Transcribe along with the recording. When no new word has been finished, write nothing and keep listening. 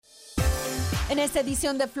En esta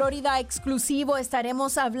edición de Florida Exclusivo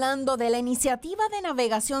estaremos hablando de la iniciativa de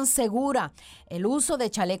navegación segura, el uso de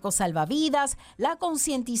chalecos salvavidas, la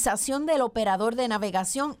concientización del operador de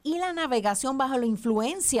navegación y la navegación bajo la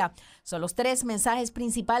influencia. Son los 3 mensajes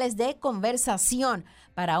principales de conversación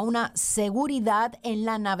para una seguridad en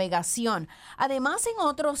la navegación. Además, en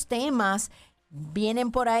otros temas,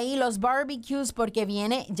 vienen por ahí los barbecues porque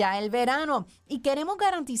viene ya el verano y queremos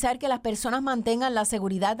garantizar que las personas mantengan la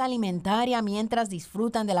seguridad alimentaria mientras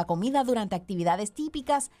disfrutan de la comida durante actividades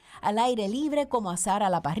típicas al aire libre como asar a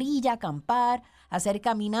la parrilla, acampar, hacer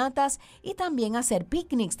caminatas y también hacer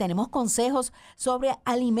picnics. Tenemos consejos sobre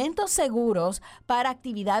alimentos seguros para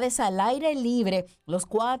actividades al aire libre, los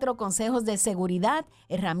 4 consejos de seguridad,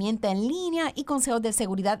 herramienta en línea y consejos de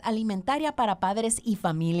seguridad alimentaria para padres y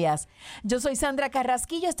familias. Yo soy Sandra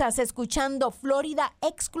Carrasquillo, estás escuchando Florida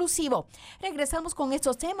Exclusivo. Regresamos con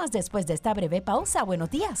estos temas después de esta breve pausa. Buenos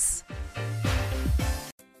días.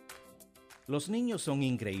 Los niños son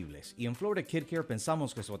increíbles y en Florida Kid Care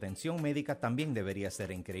pensamos que su atención médica también debería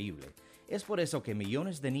ser increíble. Es por eso que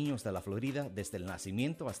millones de niños de la Florida, desde el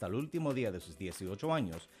nacimiento hasta el último día de sus 18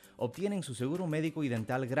 años, obtienen su seguro médico y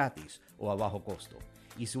dental gratis o a bajo costo.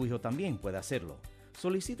 Y su hijo también puede hacerlo.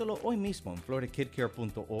 Solicítalo hoy mismo en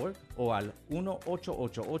floridakidcare.org o al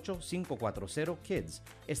 1-888-540-KIDS,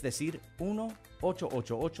 es decir,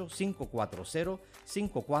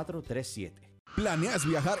 1-888-540-5437. ¿Planeas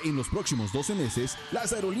viajar en los próximos 12 meses?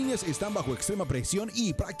 Las aerolíneas están bajo extrema presión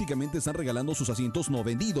y prácticamente están regalando sus asientos no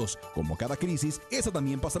vendidos. Como cada crisis, esa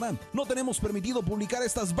también pasará. No tenemos permitido publicar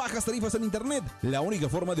estas bajas tarifas en internet. La única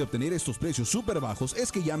forma de obtener estos precios súper bajos es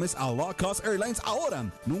que llames a Low Cost Airlines ahora.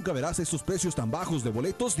 Nunca verás estos precios tan bajos de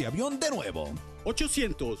boletos de avión de nuevo.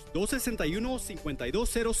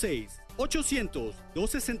 800-261-5206.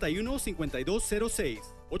 800-261-5206.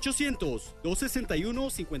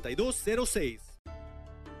 800-261-5206.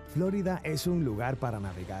 Florida es un lugar para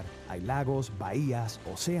navegar. Hay lagos, bahías,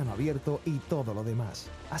 océano abierto y todo lo demás.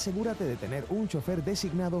 Asegúrate de tener un chofer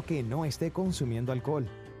designado que no esté consumiendo alcohol.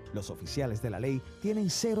 Los oficiales de la ley tienen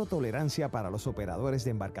 0 tolerancia para los operadores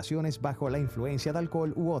de embarcaciones bajo la influencia de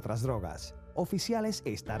alcohol u otras drogas. Oficiales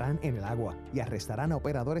estarán en el agua y arrestarán a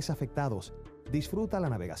operadores afectados. Disfruta la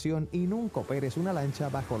navegación y nunca operes una lancha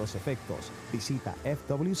bajo los efectos. Visita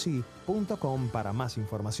fwc.com para más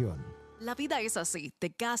información. La vida es así.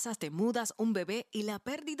 Te casas, te mudas, un bebé y la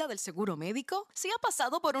pérdida del seguro médico. Si ha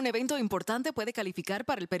pasado por un evento importante, puede calificar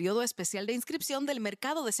para el periodo especial de inscripción del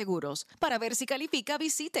mercado de seguros. Para ver si califica,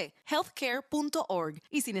 visite healthcare.org.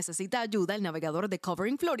 Y si necesita ayuda, el navegador de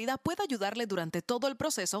Covering Florida puede ayudarle durante todo el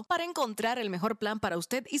proceso para encontrar el mejor plan para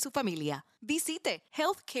usted y su familia. Visite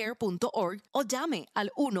healthcare.org o llame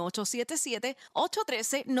al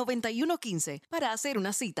 1-877-813-9115 para hacer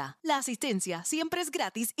una cita. La asistencia siempre es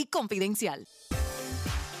gratis y confidencial.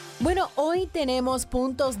 Bueno, hoy tenemos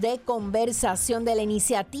puntos de conversación de la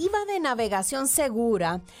iniciativa de navegación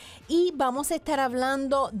segura y vamos a estar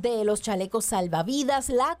hablando de los chalecos salvavidas,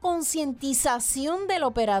 la concientización del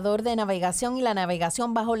operador de navegación y la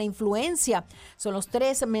navegación bajo la influencia. Son los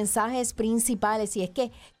 3 mensajes principales y es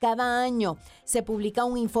que cada año se publica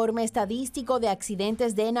un informe estadístico de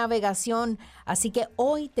accidentes de navegación, así que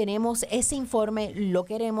hoy tenemos ese informe, lo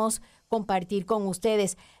queremos compartir con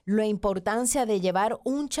ustedes. La importancia de llevar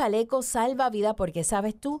un chaleco salvavidas porque,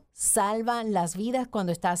 ¿sabes tú? Salvan las vidas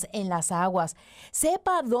cuando estás en las aguas.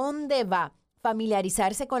 Sepa dónde va.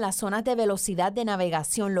 Familiarizarse con las zonas de velocidad de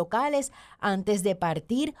navegación locales antes de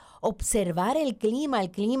partir, observar el clima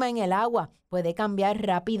en el agua puede cambiar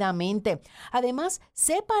rápidamente. Además,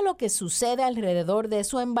 sepa lo que sucede alrededor de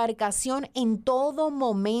su embarcación en todo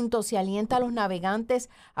momento. Se alienta a los navegantes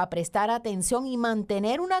a prestar atención y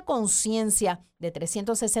mantener una conciencia de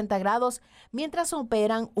 360 grados mientras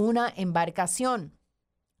operan una embarcación.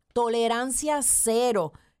 Tolerancia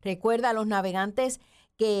 0. Recuerda a los navegantes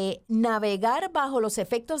que navegar bajo los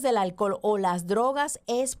efectos del alcohol o las drogas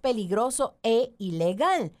es peligroso e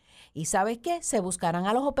ilegal. ¿Y sabes qué? Se buscarán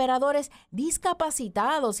a los operadores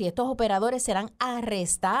discapacitados y estos operadores serán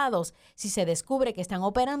arrestados si se descubre que están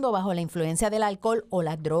operando bajo la influencia del alcohol o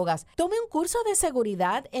las drogas. Tome un curso de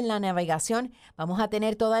seguridad en la navegación. Vamos a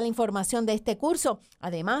tener toda la información de este curso.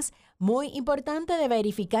 Además, muy importante de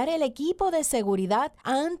verificar el equipo de seguridad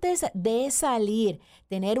antes de salir.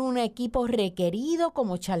 Tener un equipo requerido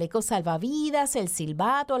como chalecos salvavidas, el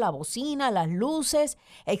silbato, la bocina, las luces,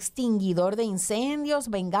 extinguidor de incendios,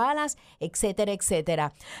 bengalas, etcétera,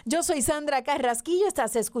 etcétera. Yo soy Sandra Carrasquillo,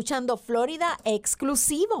 estás escuchando Florida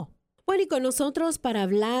Exclusivo. Bueno, y con nosotros para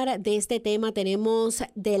hablar de este tema tenemos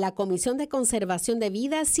de la Comisión de Conservación de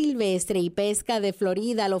Vida Silvestre y Pesca de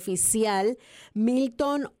Florida, el oficial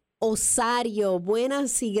Milton Osario.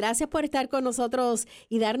 Buenas y gracias por estar con nosotros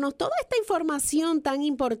y darnos toda esta información tan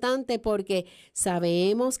importante, porque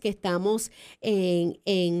sabemos que estamos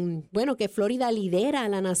bueno, que Florida lidera a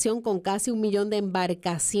la nación con casi 1 millón de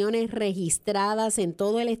embarcaciones registradas en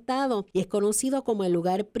todo el estado y es conocido como el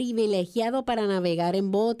lugar privilegiado para navegar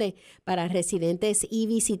en bote para residentes y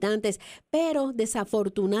visitantes. Pero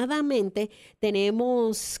desafortunadamente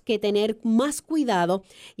tenemos que tener más cuidado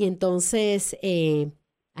y entonces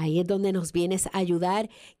ahí es donde nos vienes a ayudar.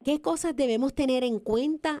 ¿Qué cosas debemos tener en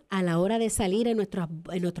cuenta a la hora de salir en nuestros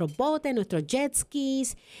botes, en nuestros jet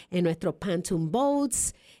skis, en nuestros pontoon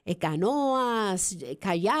boats, canoas,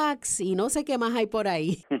 kayaks y no sé qué más hay por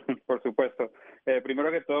ahí? Por supuesto.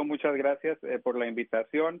 Primero que todo, muchas gracias por la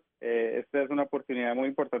invitación. Esta es una oportunidad muy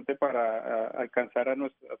importante para alcanzar a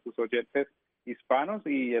sus oyentes hispanos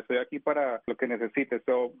y estoy aquí para lo que necesites.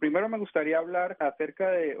 Primero me gustaría hablar acerca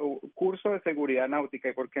de un curso de seguridad náutica.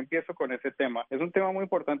 ¿Y por qué empiezo con ese tema? Es un tema muy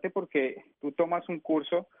importante porque tú tomas un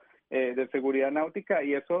curso de seguridad náutica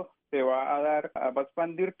y eso te va a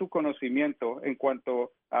expandir tu conocimiento en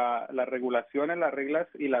cuanto a las regulaciones, las reglas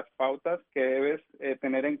y las pautas que debes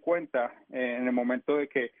tener en cuenta en el momento de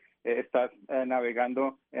que estás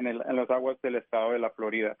navegando en las aguas del estado de la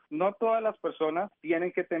Florida. No todas las personas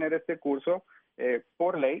tienen que tener este curso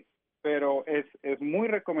por ley, pero es muy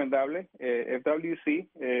recomendable. FWC,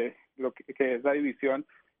 lo que es la División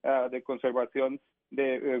de Conservación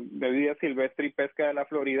de Vida Silvestre y Pesca de la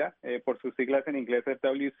Florida, por sus siglas en inglés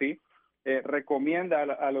FWC, recomienda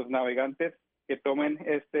a los navegantes que tomen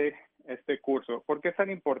este curso. ¿Por qué es tan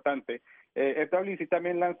importante? FWC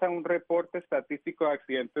también lanza un reporte estadístico de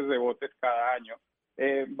accidentes de botes cada año.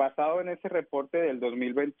 Basado en ese reporte del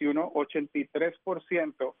 2021,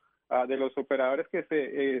 83% de los operadores que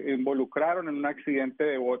se involucraron en un accidente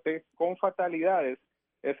de bote con fatalidades,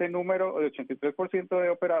 ese número de 83% de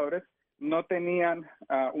operadores no tenían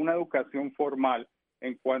una educación formal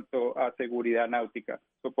en cuanto a seguridad náutica.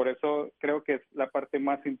 Por eso creo que es la parte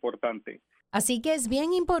más importante. Así que es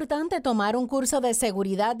bien importante tomar un curso de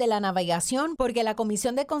seguridad de la navegación porque la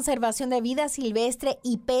Comisión de Conservación de Vida Silvestre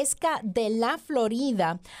y Pesca de la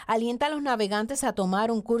Florida alienta a los navegantes a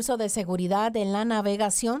tomar un curso de seguridad en la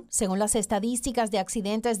navegación. Según las estadísticas de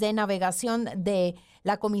accidentes de navegación de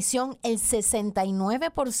la Comisión, el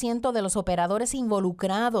 69% de los operadores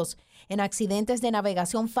involucrados en accidentes de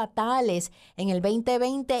navegación fatales en el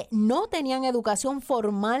 2020 no tenían educación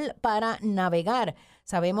formal para navegar.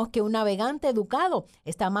 Sabemos que un navegante educado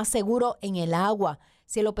está más seguro en el agua.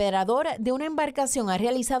 Si el operador de una embarcación ha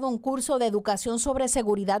realizado un curso de educación sobre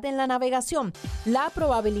seguridad en la navegación, la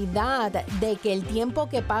probabilidad de que el tiempo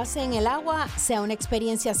que pase en el agua sea una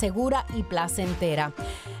experiencia segura y placentera.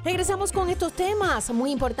 Regresamos con estos temas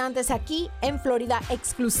muy importantes aquí en Florida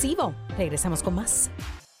Exclusivo. Regresamos con más.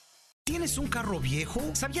 ¿Tienes un carro viejo?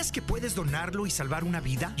 ¿Sabías que puedes donarlo y salvar una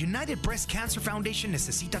vida? United Breast Cancer Foundation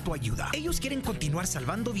necesita tu ayuda. Ellos quieren continuar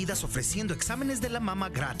salvando vidas ofreciendo exámenes de la mama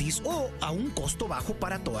gratis o a un costo bajo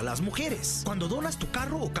para todas las mujeres. Cuando donas tu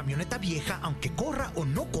carro o camioneta vieja, aunque corra o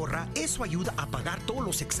no corra, eso ayuda a pagar todos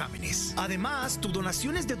los exámenes. Además, tu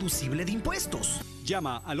donación es deducible de impuestos.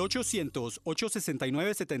 Llama al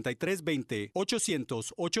 800-869-7320,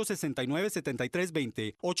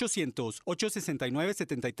 800-869-7320,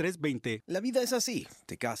 800-869-7320. La vida es así.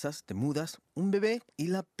 Te casas, te mudas, un bebé y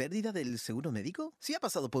la pérdida del seguro médico. Si ha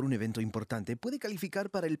pasado por un evento importante, puede calificar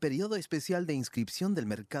para el periodo especial de inscripción del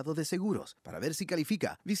mercado de seguros. Para ver si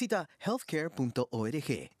califica, visita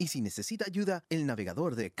healthcare.org. Y si necesita ayuda, el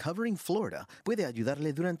navegador de Covering Florida puede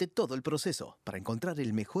ayudarle durante todo el proceso para encontrar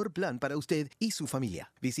el mejor plan para usted y su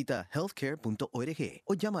familia. Visita healthcare.org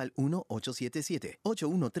o llama al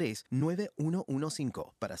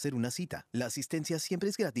 1-877-813-9115 para hacer una cita. La asistencia siempre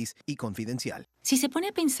es gratis y confidencial. Si se pone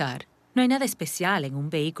a pensar, no hay nada especial en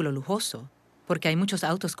un vehículo lujoso, porque hay muchos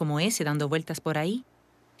autos como ese dando vueltas por ahí.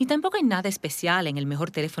 Ni tampoco hay nada especial en el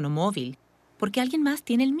mejor teléfono móvil, porque alguien más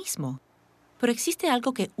tiene el mismo. Pero existe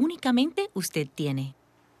algo que únicamente usted tiene: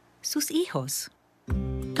 sus hijos.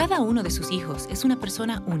 Cada uno de sus hijos es una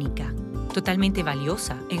persona única, totalmente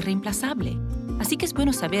valiosa e irreemplazable. Así que es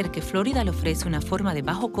bueno saber que Florida le ofrece una forma de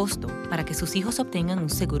bajo costo para que sus hijos obtengan un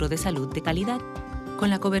seguro de salud de calidad. Con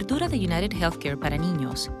la cobertura de United Healthcare para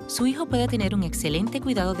niños, su hijo puede tener un excelente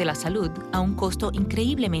cuidado de la salud a un costo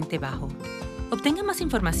increíblemente bajo. Obtenga más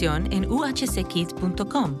información en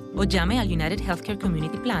uhckids.com o llame al United Healthcare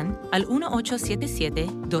Community Plan al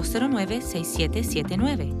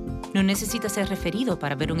 1-877-209-6779. No necesita ser referido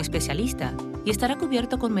para ver un especialista y estará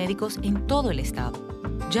cubierto con médicos en todo el estado.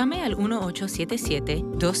 Llame al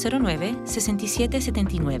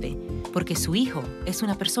 1-877-209-6779 porque su hijo es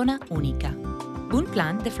una persona única. Un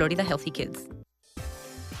plan de Florida Healthy Kids.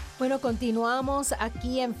 Bueno, continuamos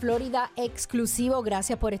aquí en Florida Exclusivo.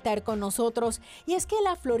 Gracias por estar con nosotros. Y es que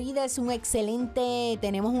la Florida es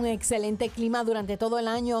tenemos un excelente clima durante todo el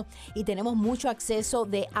año y tenemos mucho acceso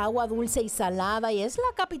de agua dulce y salada y es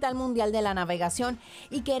la capital mundial de la navegación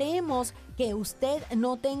y queremos que usted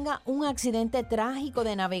no tenga un accidente trágico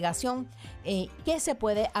de navegación que se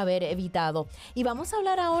puede haber evitado. Y vamos a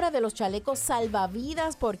hablar ahora de los chalecos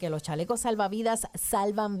salvavidas, porque los chalecos salvavidas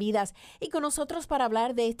salvan vidas. Y con nosotros para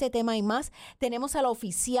hablar de este tema y más, tenemos al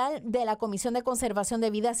oficial de la Comisión de Conservación de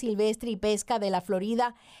Vida Silvestre y Pesca de la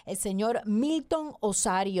Florida, el señor Milton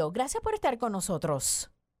Osario. Gracias por estar con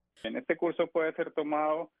nosotros. En este curso puede ser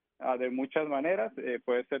tomado de muchas maneras.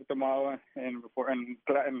 Puede ser tomado en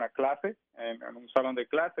la clase, en un salón de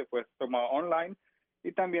clase, puede ser tomado online.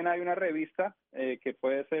 Y también hay una revista que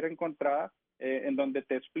puede ser encontrada en donde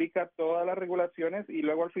te explica todas las regulaciones y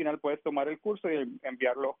luego al final puedes tomar el curso y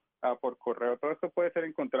enviarlo por correo. Todo esto puede ser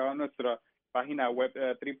encontrado en nuestra página web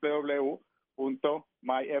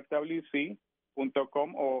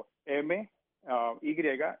www.myfwc.com o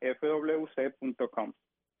myfwc.com.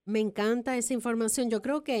 Me encanta esa información. Yo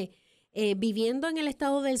creo que viviendo en el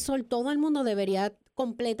estado del sol, todo el mundo debería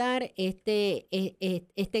completar este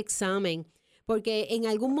examen, porque en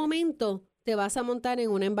algún momento te vas a montar en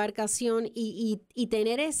una embarcación y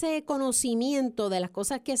tener ese conocimiento de las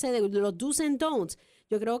cosas los do's and don'ts.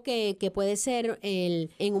 Yo creo que puede ser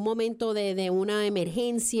en un momento de una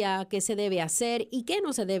emergencia, qué se debe hacer y qué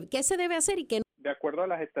no se debe, qué se debe hacer y qué no. De acuerdo a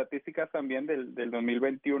las estadísticas también del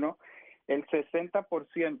 2021, el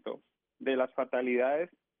 60% de las fatalidades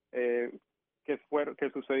que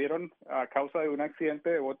sucedieron a causa de un accidente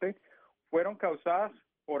de bote fueron causadas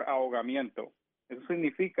por ahogamiento. Eso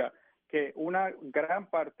significa que una gran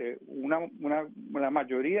parte, la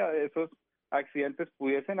mayoría de esos accidentes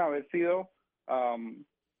pudiesen haber sido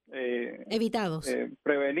evitados,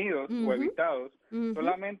 prevenidos o evitados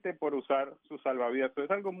solamente por usar sus salvavidas. Eso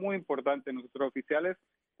es algo muy importante. Nuestros oficiales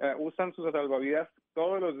usan sus salvavidas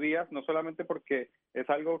todos los días, no solamente porque es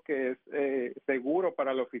algo que es seguro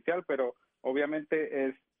para el oficial, pero obviamente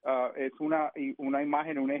es una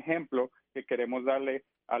imagen, un ejemplo que queremos darle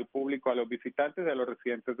al público, a los visitantes y a los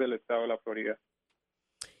residentes del estado de la Florida.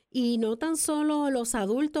 Y no tan solo los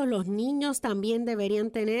adultos, los niños también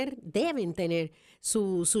deben tener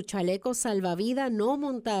su chaleco salvavidas, no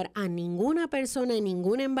montar a ninguna persona en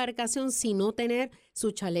ninguna embarcación sino tener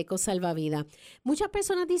su chaleco salvavidas. Muchas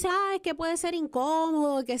personas dicen, es que puede ser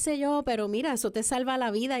incómodo, qué sé yo, pero mira, eso te salva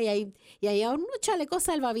la vida y hay unos chalecos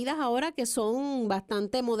salvavidas ahora que son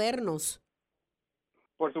bastante modernos.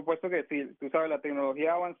 Por supuesto que sí, tú sabes, la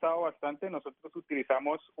tecnología ha avanzado bastante. Nosotros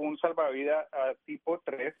utilizamos un salvavidas tipo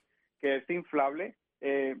 3 que es inflable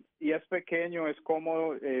y es pequeño, es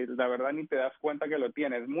cómodo, la verdad ni te das cuenta que lo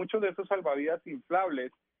tienes. Muchos de esos salvavidas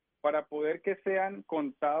inflables, para poder que sean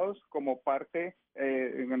contados como parte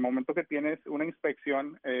en el momento que tienes una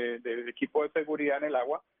inspección del equipo de seguridad en el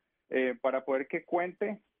agua, para poder que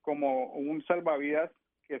cuente como un salvavidas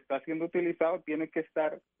que está siendo utilizado, tiene que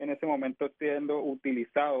estar en ese momento siendo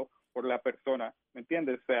utilizado por la persona, ¿me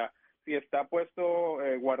entiendes? O sea, si está puesto,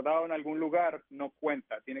 guardado en algún lugar, no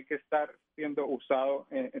cuenta, tiene que estar siendo usado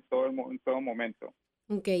en todo momento.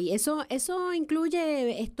 Ok, eso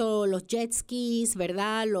incluye los jet skis,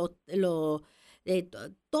 ¿verdad?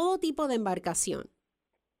 Todo tipo de embarcación,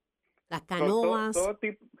 las canoas.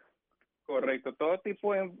 Correcto, todo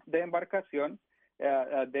tipo de embarcación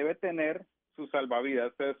debe tener sus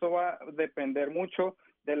salvavidas. Eso va a depender mucho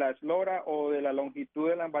de la eslora o de la longitud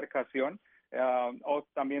de la embarcación, o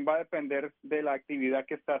también va a depender de la actividad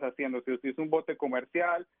que estás haciendo. Si es un bote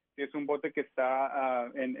comercial, si es un bote que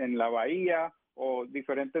está en la bahía o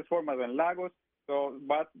diferentes formas en lagos,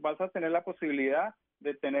 vas a tener la posibilidad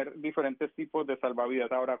de tener diferentes tipos de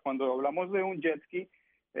salvavidas. Ahora, cuando hablamos de un jet ski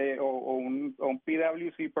o un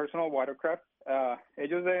PWC, Personal Watercraft,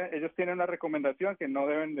 ellos tienen una recomendación que no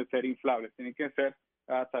deben de ser inflables, tienen que ser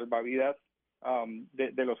salvavidas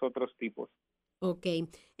de los otros tipos. Ok,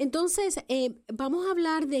 entonces vamos a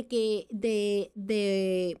hablar de que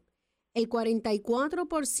el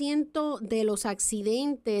 44% de los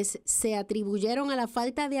accidentes se atribuyeron a la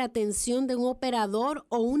falta de atención de un operador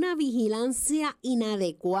o una vigilancia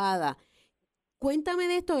inadecuada. Cuéntame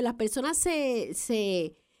de esto, las personas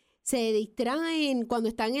se distraen cuando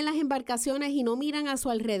están en las embarcaciones y no miran a su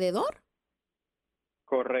alrededor.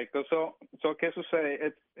 Correcto. ¿Qué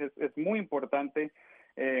sucede? Es muy importante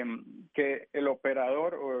que el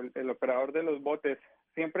operador o el operador de los botes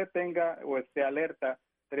siempre tenga o esté alerta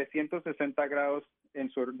 360 grados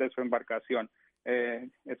de su embarcación.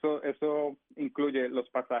 Eso incluye los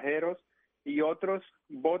pasajeros, y otros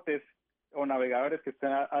botes o navegadores que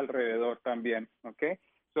estén alrededor también, ¿ok?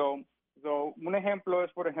 So, un ejemplo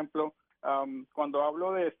es, por ejemplo, cuando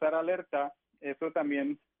hablo de estar alerta, eso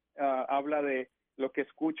también habla de lo que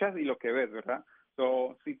escuchas y lo que ves, ¿verdad?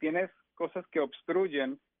 So, si tienes cosas que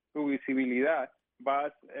obstruyen tu visibilidad,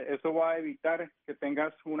 eso va a evitar que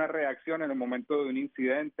tengas una reacción en el momento de un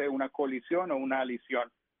incidente, una colisión o una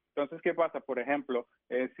alisión. Entonces, ¿qué pasa? Por ejemplo,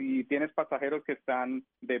 si tienes pasajeros que están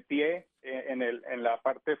de pie en la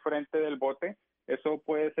parte frente del bote, eso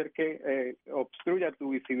puede ser que obstruya tu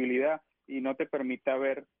visibilidad y no te permita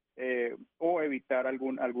ver o evitar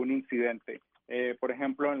algún incidente. Por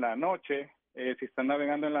ejemplo, en la noche, si están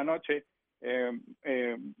navegando en la noche,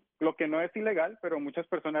 lo que no es ilegal, pero muchas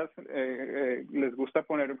personas les gusta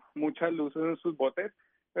poner muchas luces en sus botes,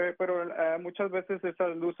 pero muchas veces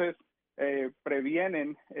esas luces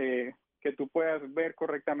previenen que tú puedas ver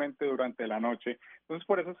correctamente durante la noche. Entonces,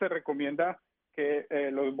 por eso se recomienda que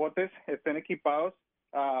los botes estén equipados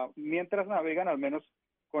mientras navegan, al menos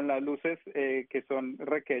con las luces que son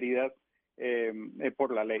requeridas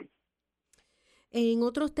por la ley. En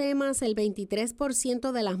otros temas, el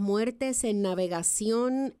 23% de las muertes en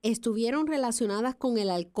navegación estuvieron relacionadas con el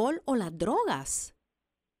alcohol o las drogas.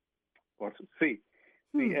 Sí.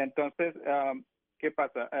 Entonces, ¿qué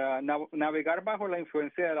pasa? Navegar bajo la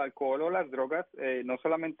influencia del alcohol o las drogas no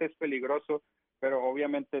solamente es peligroso, pero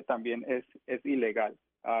obviamente también es ilegal.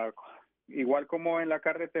 Igual como en la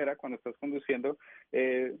carretera, cuando estás conduciendo,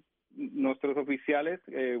 nuestros oficiales,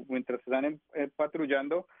 mientras están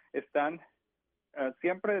patrullando, están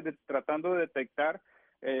siempre tratando de detectar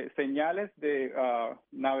señales de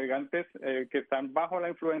navegantes que están bajo la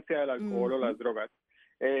influencia del alcohol o las drogas.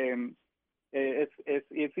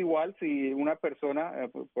 Es igual si una persona,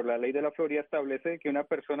 por la ley de la Florida establece que una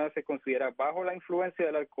persona se considera bajo la influencia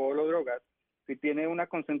del alcohol o drogas si tiene una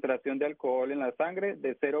concentración de alcohol en la sangre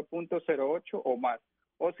de 0.08 o más,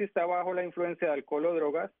 o si está bajo la influencia de alcohol o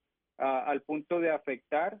drogas al punto de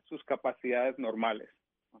afectar sus capacidades normales.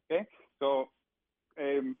 ¿Okay? So,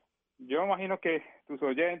 yo imagino que tus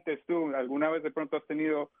oyentes, tú alguna vez de pronto has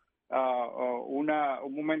tenido un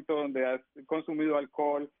momento donde has consumido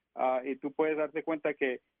alcohol y tú puedes darte cuenta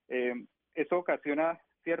que eso ocasiona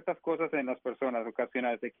ciertas cosas en las personas,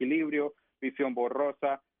 ocasiona desequilibrio, visión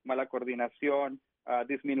borrosa, mala coordinación,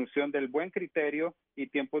 disminución del buen criterio y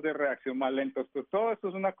tiempos de reacción más lentos. Pues todo esto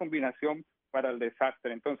es una combinación para el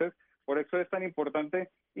desastre. Entonces, por eso es tan importante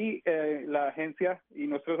y la agencia y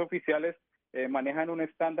nuestros oficiales manejan un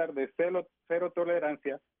estándar de cero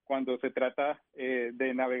tolerancia cuando se trata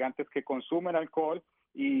de navegantes que consumen alcohol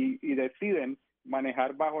y deciden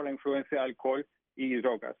manejar bajo la influencia de alcohol y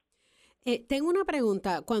drogas. Tengo una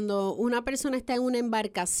pregunta. Cuando una persona está en una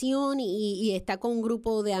embarcación y está con un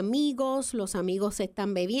grupo de amigos, los amigos se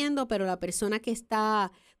están bebiendo, pero la persona que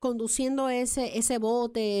está conduciendo ese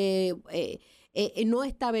bote no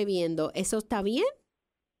está bebiendo, ¿eso está bien?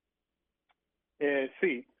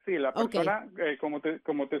 Sí, la persona, como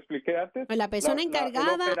te expliqué antes, la persona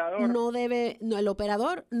encargada el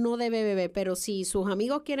operador no debe beber, pero si sus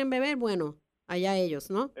amigos quieren beber, bueno, allá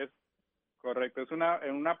ellos, ¿no? Es correcto, es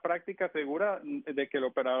una práctica segura de que el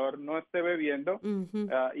operador no esté bebiendo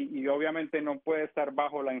y obviamente no puede estar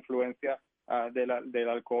bajo la influencia del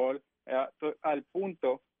alcohol al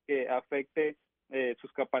punto que afecte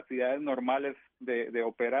sus capacidades normales de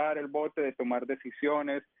operar el bote, de tomar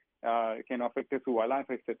decisiones, que no afecte su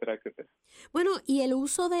balance, etcétera, etcétera. Bueno, y el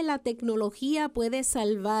uso de la tecnología puede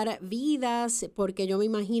salvar vidas, porque yo me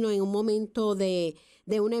imagino en un momento de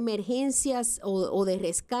una emergencia o de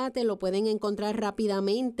rescate lo pueden encontrar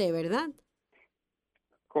rápidamente, ¿verdad?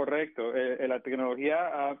 Correcto. La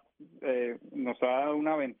tecnología nos ha dado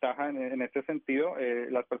una ventaja en este sentido.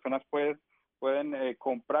 Las personas pueden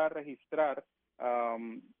comprar, registrar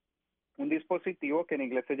un dispositivo que en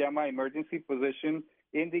inglés se llama Emergency Position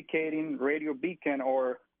Indicating Radio Beacon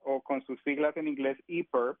o con sus siglas en inglés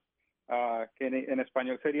EPIRB, que en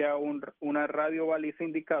español sería una radio baliza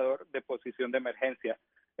indicador de posición de emergencia.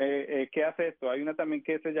 ¿Qué hace esto? Hay una también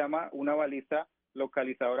que se llama una baliza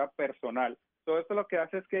localizadora personal. Todo esto lo que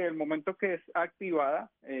hace es que el momento que es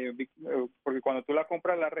activada, porque cuando tú la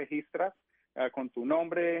compras la registras con tu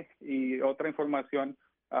nombre y otra información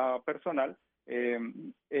personal,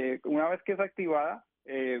 una vez que es activada,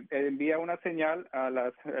 envía una señal a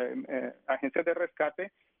las agencias de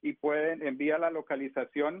rescate y envía la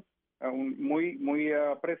localización muy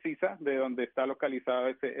precisa de donde está localizado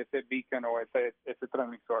ese beacon o ese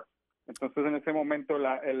transmisor. Entonces, en ese momento,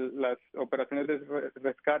 las operaciones de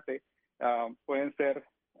rescate pueden ser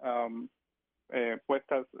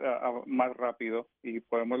puestas más rápido y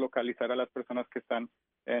podemos localizar a las personas que están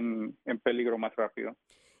en peligro más rápido.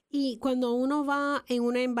 Y cuando uno va en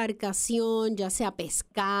una embarcación, ya sea a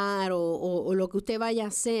pescar o lo que usted vaya a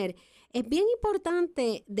hacer, es bien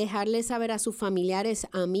importante dejarle saber a sus familiares,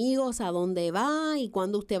 amigos, a dónde va y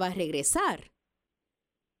cuándo usted va a regresar.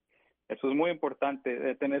 Eso es muy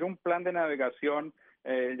importante, tener un plan de navegación,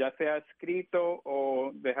 ya sea escrito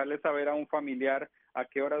o dejarle saber a un familiar a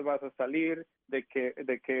qué horas vas a salir, de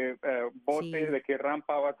qué bote, de qué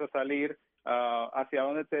rampa vas a salir, hacia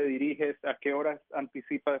dónde te diriges, a qué horas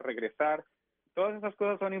anticipas regresar. Todas esas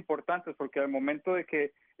cosas son importantes porque al momento de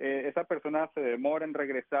que esa persona se demora en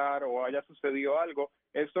regresar o haya sucedido algo,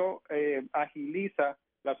 eso agiliza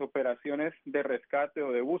las operaciones de rescate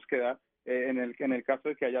o de búsqueda en el caso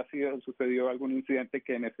de que haya sucedido algún incidente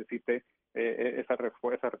que necesite esa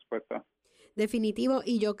respuesta. Definitivo,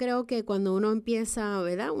 y yo creo que cuando uno empieza,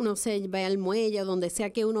 ¿verdad? Uno se va al muelle, donde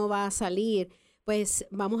sea que uno va a salir, pues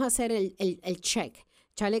vamos a hacer el check.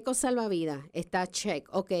 Chaleco salvavidas, está check.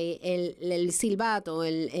 Ok, el silbato,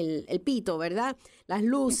 el pito, ¿verdad? Las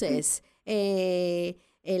luces,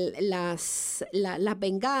 las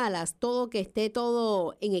bengalas, todo que esté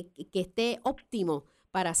que esté óptimo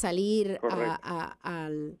para salir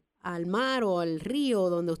al mar o al río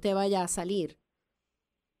donde usted vaya a salir.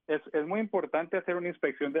 Es muy importante hacer una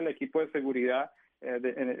inspección del equipo de seguridad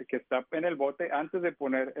que está en el bote antes de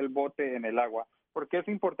poner el bote en el agua. ¿Por qué es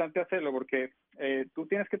importante hacerlo? Porque tú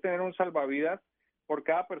tienes que tener un salvavidas por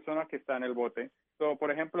cada persona que está en el bote.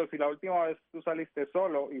 Por ejemplo, si la última vez tú saliste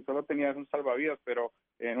solo y solo tenías un salvavidas, pero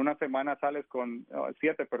en una semana sales con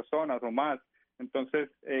 7 personas o más, entonces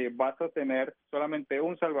vas a tener solamente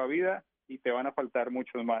un salvavidas y te van a faltar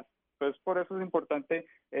muchos más. Entonces, por eso es importante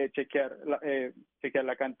chequear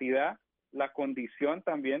la cantidad, la condición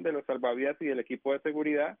también de los salvavidas y del equipo de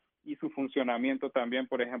seguridad y su funcionamiento también.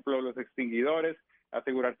 Por ejemplo, los extinguidores,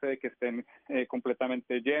 asegurarse de que estén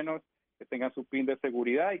completamente llenos, que tengan su pin de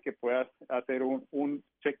seguridad y que puedas hacer un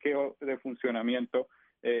chequeo de funcionamiento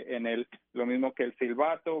en él. Lo mismo que el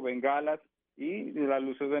silbato, bengalas y las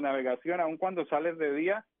luces de navegación. Aun cuando sales de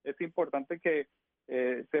día, es importante que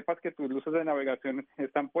sepas que tus luces de navegación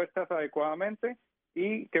están puestas adecuadamente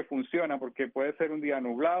y que funcionan, porque puede ser un día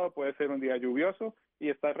nublado, puede ser un día lluvioso y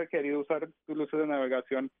está requerido usar tus luces de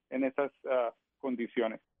navegación en esas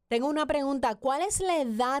condiciones. Tengo una pregunta, ¿cuál es la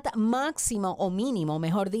edad máxima o mínimo,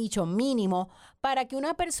 mejor dicho, mínimo, para que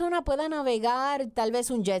una persona pueda navegar tal vez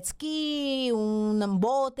un jet ski, un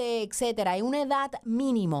bote, etcétera? ¿Hay una edad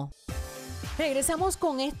mínimo? Regresamos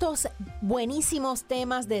con estos buenísimos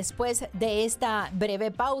temas después de esta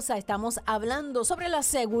breve pausa. Estamos hablando sobre la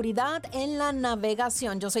seguridad en la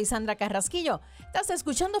navegación. Yo soy Sandra Carrasquillo. Estás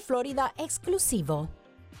escuchando Florida Exclusivo.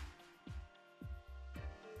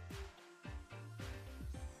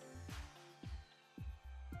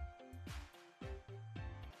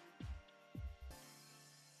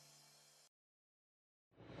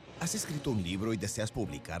 ¿Has escrito un libro y deseas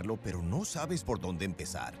publicarlo, pero no sabes por dónde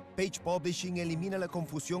empezar? Page Publishing elimina la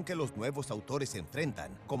confusión que los nuevos autores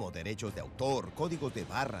enfrentan, como derechos de autor, códigos de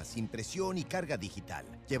barras, impresión y carga digital.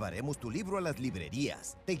 Llevaremos tu libro a las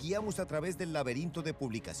librerías, te guiamos a través del laberinto de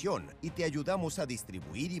publicación y te ayudamos a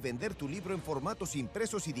distribuir y vender tu libro en formatos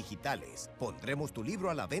impresos y digitales. Pondremos tu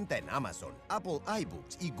libro a la venta en Amazon, Apple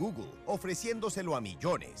iBooks y Google, ofreciéndoselo a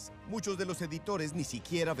millones. Muchos de los editores ni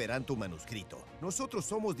siquiera verán tu manuscrito. Nosotros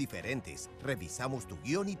somos diferentes, revisamos tu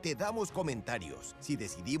guión y te damos comentarios. Si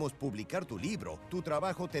decidimos publicar tu libro, tu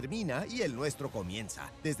trabajo termina y el nuestro comienza.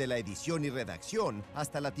 Desde la edición y redacción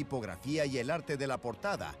hasta la tipografía y el arte de la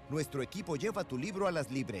portada, nuestro equipo lleva tu libro a las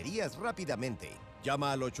librerías rápidamente.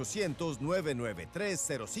 Llama al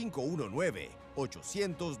 800-993-0519.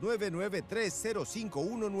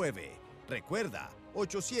 800-993-0519. Recuerda,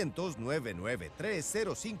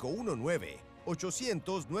 800-993-0519.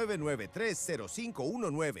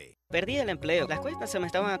 800-993-0519. Perdí el empleo, las cuentas se me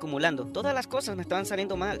estaban acumulando, todas las cosas me estaban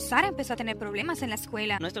saliendo mal. Sara empezó a tener problemas en la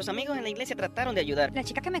escuela. Nuestros amigos en la iglesia trataron de ayudar. La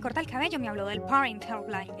chica que me corta el cabello me habló del Parent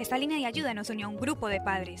Helpline. Esta línea de ayuda nos unió a un grupo de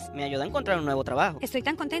padres. Me ayudó a encontrar un nuevo trabajo. Estoy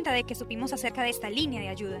tan contenta de que supimos acerca de esta línea de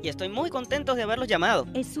ayuda. Y estoy muy contento de haberlos llamado.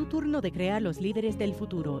 Es su turno de crear los líderes del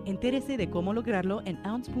futuro. Entérese de cómo lograrlo en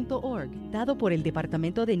ounce.org, dado por el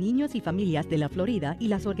Departamento de Niños y Familias de la Florida y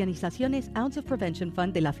las organizaciones Ounce of Prevention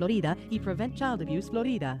Fund de la Florida y Prevent Child Abuse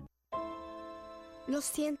Florida. Lo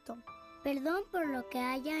siento. Perdón por lo que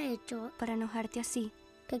haya hecho para enojarte así.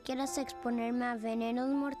 Que quieras exponerme a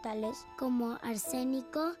venenos mortales como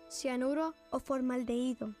arsénico, cianuro o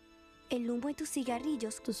formaldehído. El humo de tus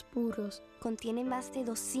cigarrillos, tus puros, contiene más de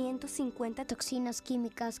 250 toxinas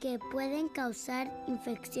químicas que pueden causar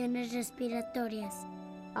infecciones respiratorias,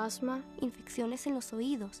 asma, infecciones en los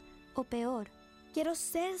oídos o peor, Quiero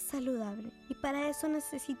ser saludable y para eso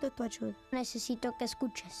necesito tu ayuda. Necesito que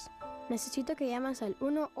escuches. Necesito que llames al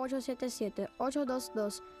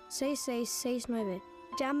 1-877-822-6669.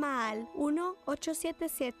 Llama al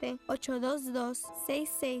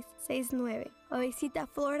 1-877-822-6669 o visita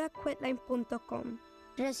floridaquitline.com.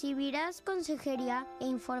 Recibirás consejería e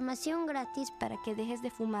información gratis para que dejes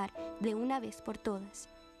de fumar de una vez por todas.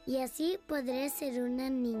 y así podré ser una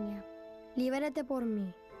niña. Libérate por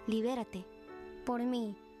mí. Libérate. Por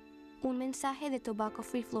mí. Un mensaje de Tobacco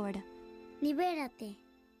Free Florida. Libérate.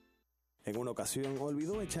 En una ocasión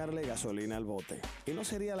olvidó echarle gasolina al bote. Y no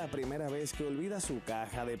sería la primera vez que olvida su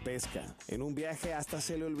caja de pesca. En un viaje hasta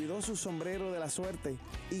se le olvidó su sombrero de la suerte.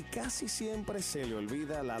 Y casi siempre se le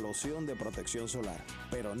olvida la loción de protección solar.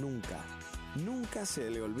 Pero nunca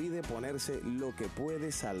se le olvide ponerse lo que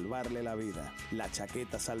puede salvarle la vida. La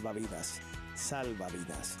chaqueta salvavidas. Salva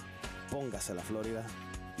vidas. Póngasela, Florida.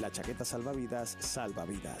 La chaqueta salvavidas salva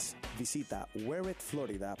vidas. Visita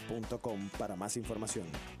wearitflorida.com para más información.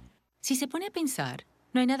 Si se pone a pensar,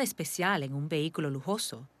 no hay nada especial en un vehículo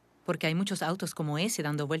lujoso, porque hay muchos autos como ese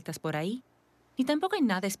dando vueltas por ahí. Ni tampoco hay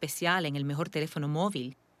nada especial en el mejor teléfono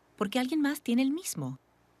móvil, porque alguien más tiene el mismo.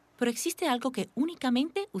 Pero existe algo que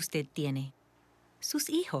únicamente usted tiene. Sus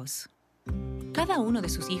hijos. Cada uno de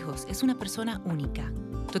sus hijos es una persona única,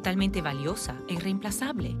 totalmente valiosa e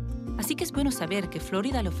irreemplazable. Así que es bueno saber que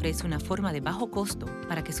Florida le ofrece una forma de bajo costo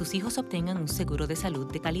para que sus hijos obtengan un seguro de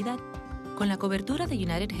salud de calidad. Con la cobertura de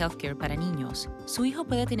United Healthcare para niños, su hijo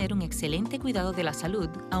puede tener un excelente cuidado de la salud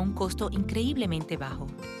a un costo increíblemente bajo.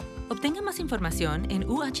 Obtenga más información en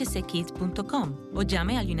uhckids.com o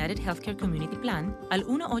llame al United Healthcare Community Plan al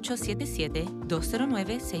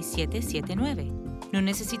 1-877-209-6779. No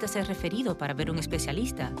necesita ser referido para ver un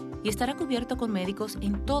especialista y estará cubierto con médicos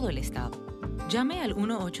en todo el estado. Llame al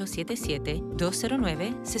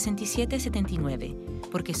 1-877-209-6779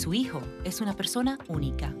 porque su hijo es una persona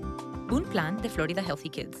única. Un plan de Florida Healthy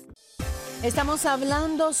Kids. Estamos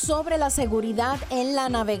hablando sobre la seguridad en la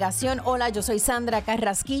navegación. Hola, yo soy Sandra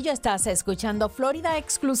Carrasquillo. Estás escuchando Florida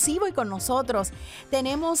Exclusivo y con nosotros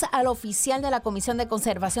tenemos al oficial de la Comisión de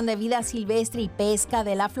Conservación de Vida Silvestre y Pesca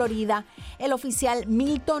de la Florida, el oficial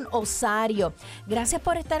Milton Osario. Gracias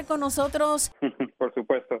por estar con nosotros. Por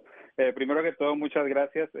supuesto. Primero que todo, muchas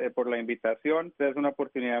gracias por la invitación. Es una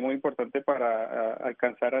oportunidad muy importante para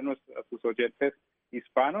alcanzar a sus oyentes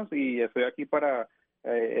hispanos y estoy aquí para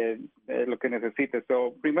lo que necesites.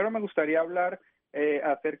 Primero me gustaría hablar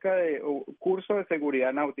acerca de un curso de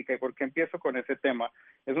seguridad náutica. ¿Y por qué empiezo con ese tema?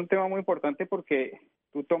 Es un tema muy importante porque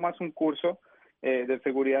tú tomas un curso de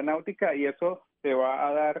seguridad náutica y eso te va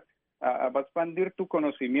a dar, va a expandir tu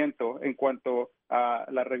conocimiento en cuanto a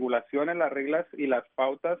las regulaciones, las reglas y las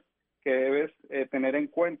pautas que debes tener en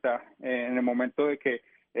cuenta en el momento de que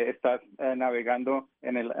estás navegando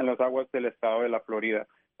en las aguas del estado de la Florida.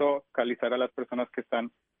 Localizar a las personas que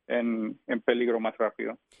están en peligro más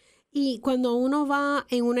rápido. Y cuando uno va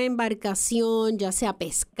en una embarcación, ya sea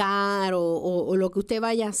pescar o lo que usted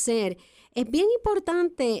vaya a hacer, es bien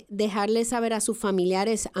importante dejarle saber a sus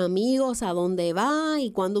familiares, amigos, a dónde va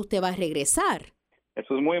y cuándo usted va a regresar.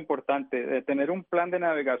 Eso es muy importante, tener un plan de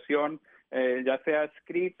navegación, ya sea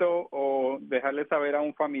escrito o dejarle saber a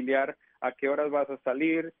un familiar a qué horas vas a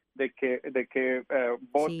salir, de qué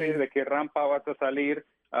bote, sí, de qué rampa vas a salir,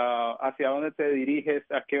 hacia dónde te diriges,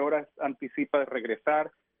 a qué horas anticipas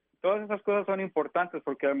regresar. Todas esas cosas son importantes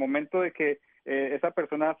porque al momento de que esa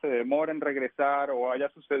persona se demora en regresar o haya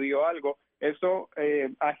sucedido algo, eso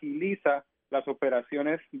agiliza las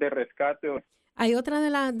operaciones de rescate. Hay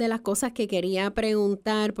otra de las cosas que quería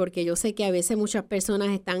preguntar, porque yo sé que a veces muchas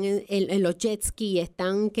personas están en los jet ski,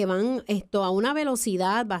 que van a una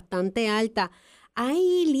velocidad bastante alta.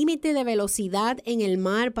 ¿Hay límite de velocidad en el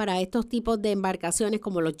mar para estos tipos de embarcaciones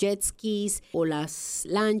como los jet skis o las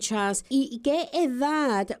lanchas? ¿Y qué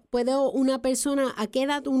edad a qué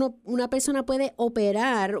edad una persona puede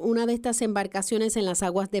operar una de estas embarcaciones en las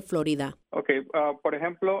aguas de Florida? Okay, por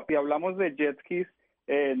ejemplo, si hablamos de jet skis,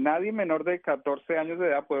 nadie menor de 14 años de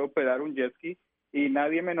edad puede operar un jet ski y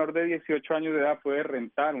nadie menor de 18 años de edad puede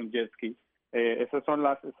rentar un jet ski. Esas son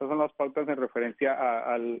las pautas en referencia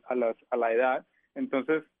a la edad.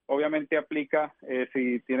 Entonces, obviamente aplica,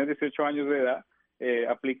 si tienes 18 años de edad,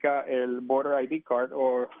 aplica el Border ID Card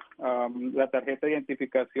o la tarjeta de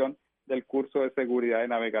identificación del curso de seguridad de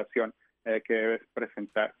navegación que debes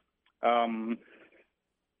presentar.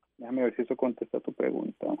 Déjame ver si eso contesta tu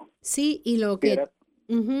pregunta. Sí, y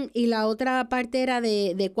y la otra parte era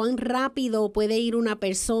de cuán rápido puede ir una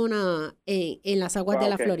persona en las aguas de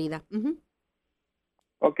la Florida.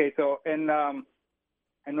 Okay, so en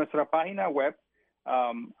nuestra página web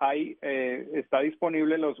está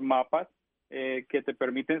disponible los mapas que te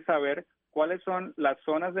permiten saber cuáles son las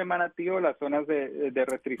zonas de manatí o las zonas de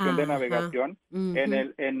restricción de navegación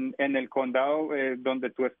en el condado donde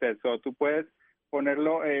tú estés. So, tú puedes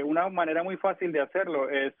ponerlo, una manera muy fácil de hacerlo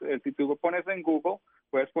es, si tú pones en Google,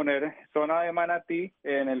 puedes poner zona de manatí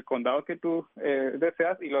en el condado que tú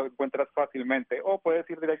deseas y lo encuentras fácilmente. O puedes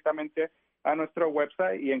ir directamente a nuestro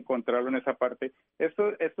website y encontrarlo en esa parte.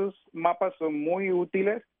 Estos mapas son muy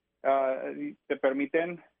útiles, te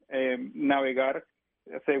permiten navegar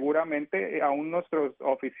seguramente. Aún nuestros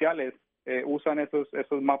oficiales usan esos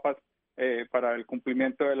mapas para el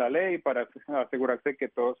cumplimiento de la ley, para asegurarse que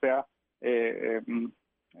todo sea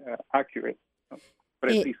accurate, ¿no?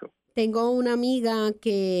 Preciso. Tengo una amiga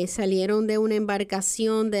que salieron de una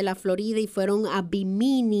embarcación de la Florida y fueron a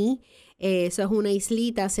Bimini, eso es una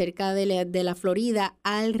islita cerca de la Florida.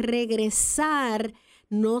 Al regresar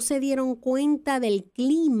no se dieron cuenta del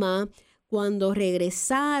clima. Cuando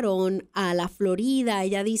regresaron a la Florida,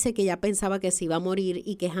 ella dice que ya pensaba que se iba a morir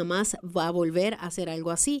y que jamás va a volver a hacer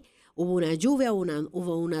algo así. Hubo una lluvia,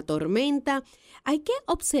 hubo una tormenta. Hay que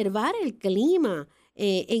observar el clima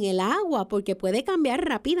en el agua porque puede cambiar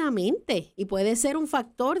rápidamente y puede ser un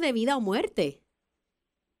factor de vida o muerte.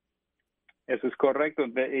 Eso es correcto.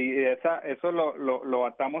 Eso lo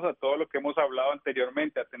atamos a todo lo que hemos hablado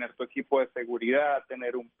anteriormente, a tener tu equipo de seguridad, a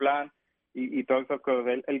tener un plan y todas esas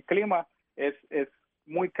cosas. El clima es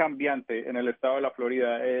muy cambiante en el estado de la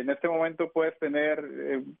Florida. En este momento puedes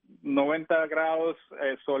tener 90 grados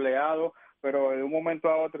soleado, pero de un momento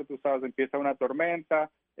a otro, tú sabes, empieza una tormenta,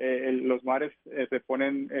 los mares se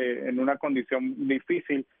ponen en una condición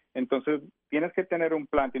difícil. Entonces tienes que tener un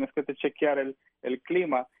plan, tienes que chequear el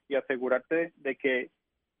clima y asegurarte de que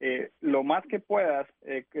lo más que puedas,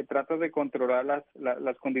 que tratas de controlar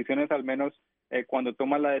las condiciones, al menos cuando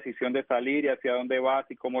tomas la decisión de salir y hacia dónde vas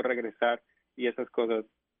y cómo regresar y esas cosas.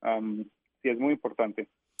 Sí, es muy importante.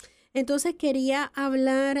 Entonces quería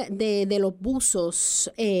hablar de los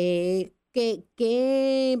buzos.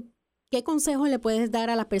 ¿Qué consejos le puedes dar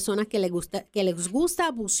a las personas que les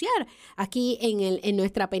gusta bucear aquí en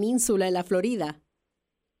nuestra península, en la Florida?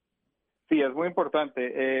 Sí, es muy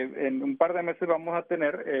importante. En un par de meses vamos a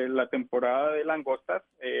tener la temporada de langostas,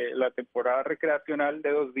 la temporada recreacional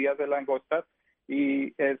de 2 días de langostas,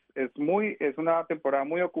 y es una temporada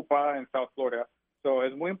muy ocupada en South Florida. So,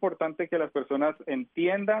 es muy importante que las personas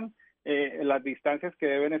entiendan las distancias que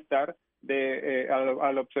deben estar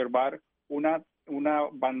al observar una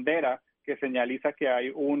bandera que señaliza que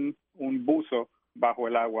hay un buzo bajo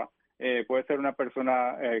el agua. Puede ser una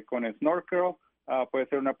persona con snorkel, puede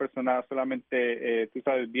ser una persona solamente, tú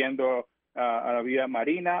sabes, viendo a la vida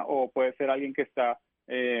marina, o puede ser alguien que está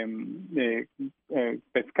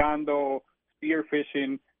pescando,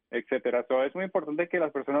 spearfishing, etcétera. So, es muy importante que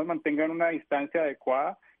las personas mantengan una distancia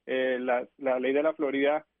adecuada. La ley de la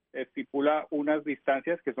Florida estipula unas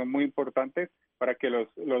distancias que son muy importantes para que los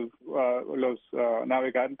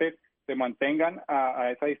navegantes se mantengan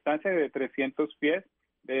a esa distancia de 300 pies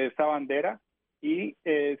de esa bandera, y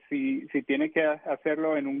si tiene que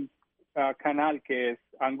hacerlo en un canal que es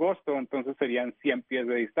angosto, entonces serían 100 pies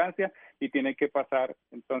de distancia, y tiene que pasar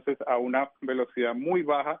entonces a una velocidad muy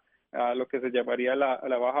baja, a lo que se llamaría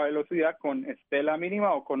la baja velocidad, con estela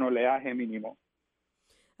mínima o con oleaje mínimo.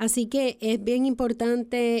 Así que es bien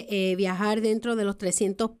importante viajar dentro de los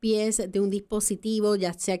 300 pies de un dispositivo,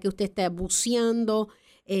 ya sea que usted esté buceando.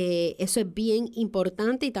 Eso es bien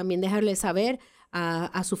importante, y también dejarle saber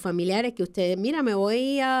a sus familiares que usted, mira, me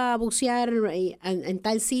voy a bucear en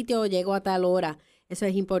tal sitio, llego a tal hora. Eso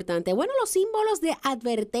es importante. Bueno, los símbolos de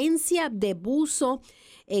advertencia de buzo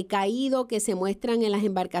caído que se muestran en las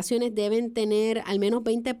embarcaciones deben tener al menos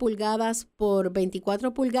 20 pulgadas por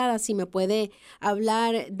 24 pulgadas. Si me puede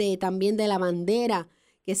hablar también de la bandera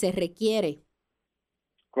que se requiere.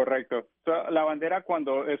 Correcto. La bandera,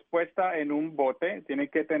 cuando es puesta en un bote, tiene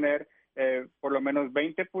que tener por lo menos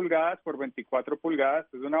 20 pulgadas por 24 pulgadas.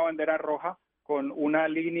 Es una bandera roja con una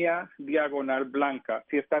línea diagonal blanca.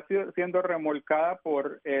 Si está siendo remolcada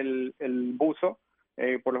por el buzo,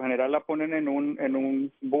 por lo general la ponen en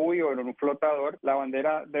un buoy o en un flotador. La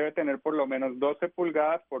bandera debe tener por lo menos 12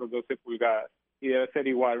 pulgadas por 12 pulgadas, y debe ser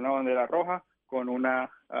igual, una bandera roja con una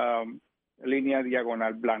línea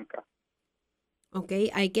diagonal blanca. Ok,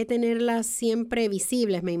 hay que tenerlas siempre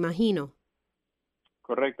visibles, me imagino.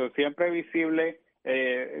 Correcto, siempre visible.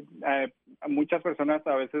 Muchas personas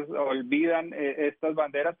a veces olvidan estas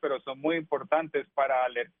banderas, pero son muy importantes para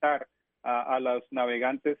alertar a los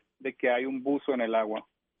navegantes de que hay un buzo en el agua.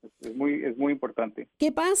 Es muy importante.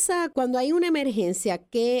 ¿Qué pasa cuando hay una emergencia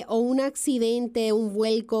o un accidente, un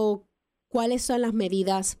vuelco? ¿cuáles son las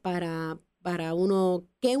medidas para uno,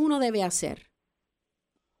 qué uno debe hacer?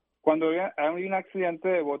 Cuando hay un accidente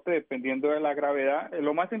de bote, dependiendo de la gravedad,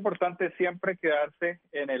 lo más importante es siempre quedarse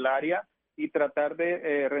en el área y tratar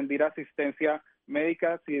de rendir asistencia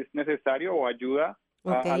médica si es necesario o ayuda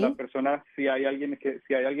a la persona si hay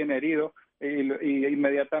alguien herido y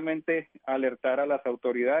inmediatamente alertar a las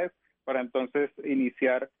autoridades para entonces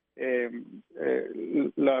iniciar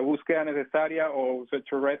la búsqueda necesaria o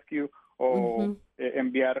search and rescue o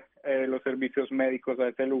enviar los servicios médicos a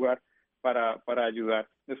ese lugar para ayudar.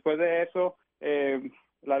 Después de eso,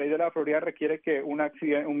 la ley de la Florida requiere que un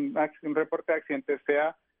reporte de accidente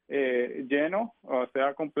sea lleno o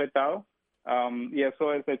sea completado, y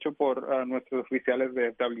eso es hecho por nuestros oficiales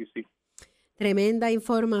de FWC. Tremenda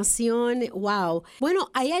información, wow. Bueno,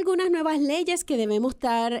 ¿hay algunas nuevas leyes que debemos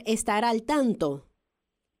estar al tanto?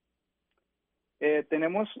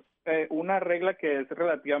 Tenemos una regla que es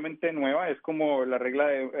relativamente nueva, es como la regla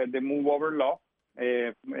de Move Over Law.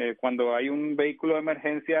 Cuando hay un vehículo de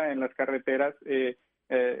emergencia en las carreteras,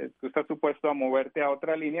 tú estás supuesto a moverte a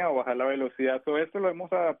otra línea o bajar la velocidad. Todo esto lo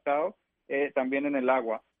hemos adaptado también en el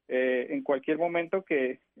agua. En cualquier momento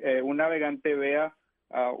que un navegante vea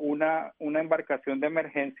una embarcación de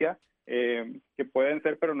emergencia, que pueden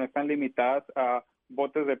ser, pero no están limitadas a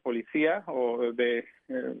botes de policía o de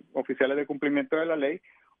oficiales de cumplimiento de la ley,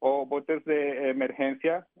 o botes de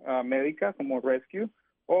emergencia médica como rescue,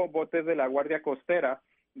 o botes de la Guardia Costera,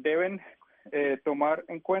 deben tomar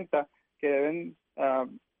en cuenta que deben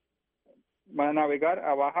navegar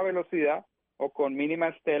a baja velocidad o con mínima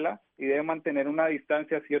estela y deben mantener una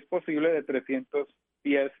distancia, si es posible, de 300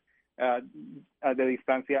 pies de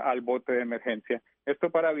distancia al bote de emergencia. Esto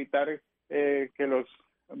para evitar que los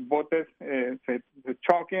botes se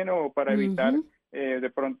choquen o para evitar de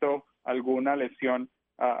pronto alguna lesión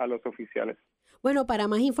a los oficiales. Bueno, para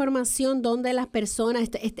más información, ¿dónde las personas,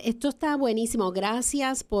 esto está buenísimo,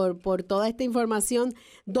 gracias por toda esta información,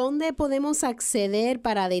 ¿dónde podemos acceder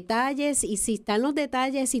para detalles y si están los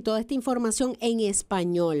detalles y toda esta información en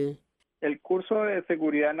español? El curso de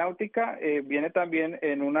seguridad náutica viene también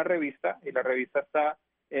en una revista y la revista está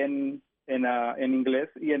en inglés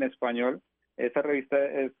y en español. Esa revista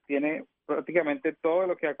tiene prácticamente todo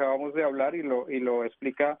lo que acabamos de hablar y lo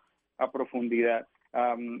explica a profundidad.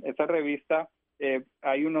 Esa revista,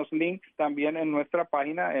 hay unos links también en nuestra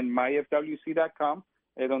página en myfwc.com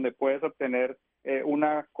donde puedes obtener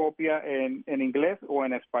una copia en inglés o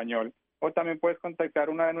en español. O también puedes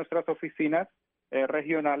contactar una de nuestras oficinas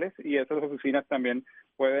regionales y esas oficinas también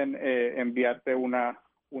pueden enviarte una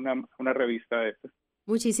revista de estas.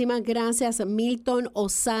 Muchísimas gracias, Milton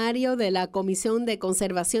Osario, de la Comisión de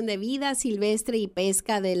Conservación de Vida Silvestre y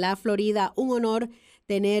Pesca de la Florida. Un honor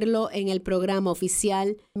tenerlo en el programa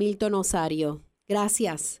oficial, Milton Osario.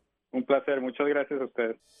 Gracias. Un placer, muchas gracias a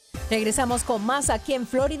ustedes. Regresamos con más aquí en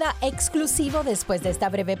Florida, exclusivo después de esta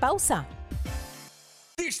breve pausa.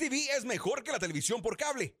 Dish TV es mejor que la televisión por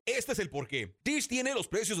cable. Este es el porqué. Dish tiene los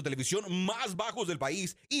precios de televisión más bajos del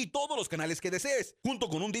país y todos los canales que desees, junto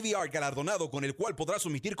con un DVR galardonado con el cual podrás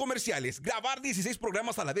omitir comerciales, grabar 16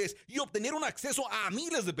 programas a la vez y obtener un acceso a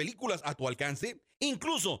miles de películas a tu alcance.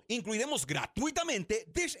 Incluso incluiremos gratuitamente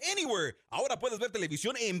Dish Anywhere. Ahora puedes ver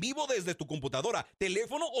televisión en vivo desde tu computadora,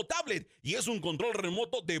 teléfono o tablet y es un control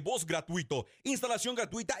remoto de voz gratuito, instalación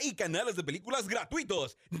gratuita y canales de películas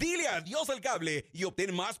gratuitos. Dile adiós al cable y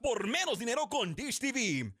obtén más por menos dinero con Dish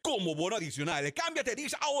TV. Como bono adicional, cámbiate a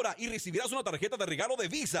Dish ahora y recibirás una tarjeta de regalo de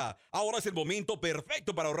Visa. Ahora es el momento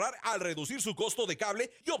perfecto para ahorrar al reducir su costo de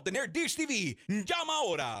cable y obtener Dish TV. Llama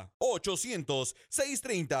ahora.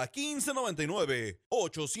 800-630-1599.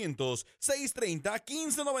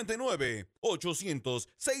 800-630-1599.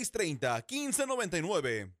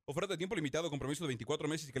 800-630-1599. Oferta de tiempo limitado, compromiso de 24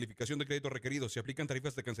 meses y calificación de crédito requerido. Se aplican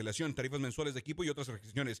tarifas de cancelación, tarifas mensuales de equipo y otras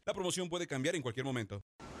restricciones. La promoción puede cambiar en cualquier momento.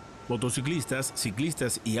 Motociclistas,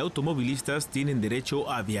 ciclistas y automovilistas tienen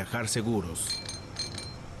derecho a viajar seguros.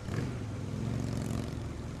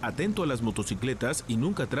 Atento a las motocicletas y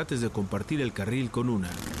nunca trates de compartir el carril con una.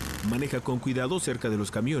 Maneja con cuidado cerca de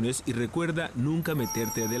los camiones y recuerda nunca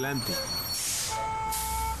meterte adelante.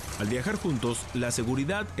 Al viajar juntos, la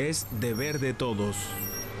seguridad es deber de todos.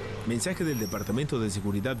 Mensaje del Departamento de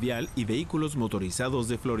Seguridad Vial y Vehículos Motorizados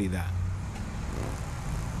de Florida.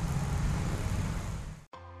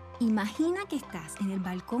 Imagina que estás en el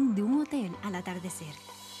balcón de un hotel al atardecer.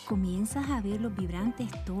 Comienzas a ver los vibrantes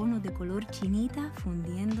tonos de color chinita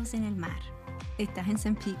fundiéndose en el mar. Estás en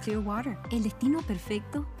St. Pete Clearwater, el destino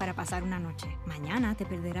perfecto para pasar una noche. Mañana te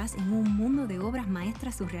perderás en un mundo de obras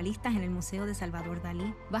maestras surrealistas en el Museo de Salvador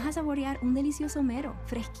Dalí. Vas a saborear un delicioso mero,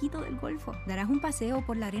 fresquito del Golfo. Darás un paseo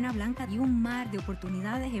por la arena blanca y un mar de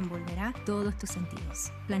oportunidades envolverá todos tus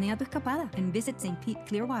sentidos. Planea tu escapada en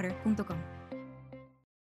visitstpeteclearwater.com.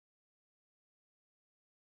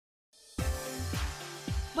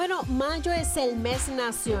 Bueno, mayo es el mes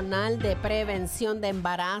nacional de prevención de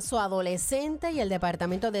embarazo adolescente y el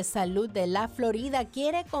Departamento de Salud de la Florida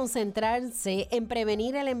quiere concentrarse en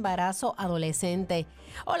prevenir el embarazo adolescente.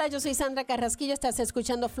 Hola, yo soy Sandra Carrasquillo, estás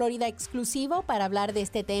escuchando Florida Exclusivo. Para hablar de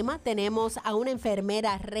este tema tenemos a una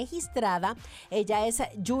enfermera registrada. Ella es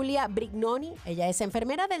Julia Brignoni, ella es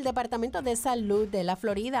enfermera del Departamento de Salud de la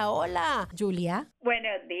Florida. Hola, Julia.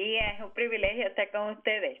 Buenos días, es un privilegio estar con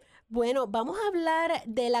ustedes. Bueno, vamos a hablar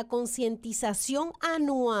de la concientización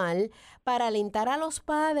anual para alentar a los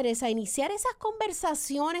padres a iniciar esas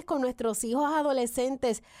conversaciones con nuestros hijos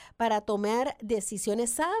adolescentes para tomar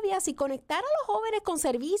decisiones sabias y conectar a los jóvenes con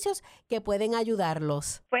servicios que pueden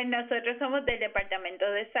ayudarlos. Pues nosotros somos del Departamento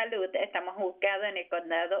de Salud, estamos ubicados en el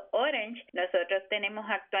condado Orange. Nosotros tenemos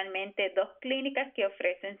actualmente 2 clínicas que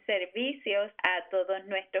ofrecen servicios a todos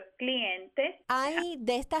nuestros clientes. Hay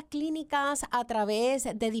de estas clínicas a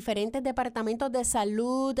través de diferentes departamentos de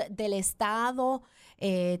salud del estado,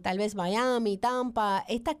 tal vez Miami, Tampa.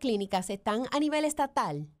 ¿Estas clínicas están a nivel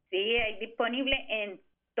estatal? Sí, hay disponible en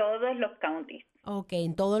todos los counties. Ok,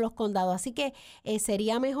 en todos los condados. Así que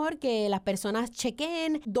sería mejor que las personas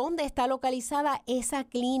chequeen dónde está localizada esa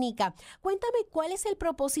clínica. Cuéntame, ¿cuál es el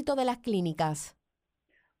propósito de las clínicas?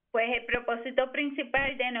 Pues el propósito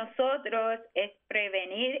principal de nosotros es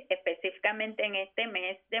prevenir, específicamente en este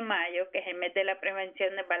mes de mayo, que es el mes de la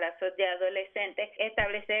prevención de embarazos de adolescentes,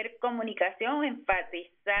 establecer comunicación,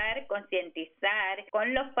 enfatizar, concientizar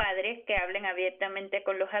con los padres que hablen abiertamente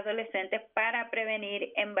con los adolescentes para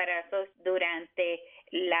prevenir embarazos durante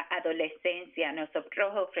la adolescencia.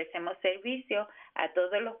 Nosotros ofrecemos servicio a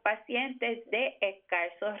todos los pacientes de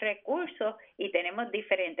escasos recursos y tenemos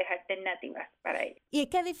diferentes alternativas para ello. Y es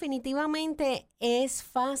que definitivamente es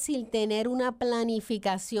fácil tener una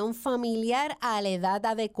planificación familiar a la edad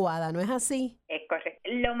adecuada, ¿no es así? Es correcto.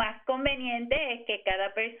 Lo más conveniente es que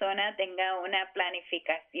cada persona tenga una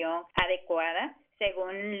planificación adecuada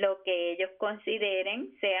según lo que ellos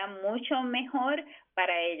consideren sea mucho mejor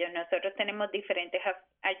para ellos. Nosotros tenemos diferentes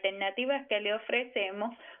alternativas que le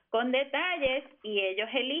ofrecemos con detalles y ellos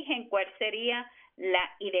eligen cuál sería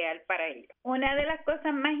la ideal para ellos. Una de las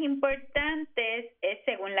cosas más importantes es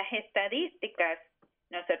según las estadísticas.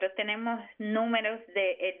 Nosotros tenemos números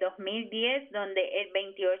del 2010 donde el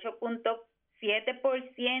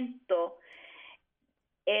 28.7%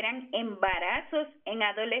 eran embarazos en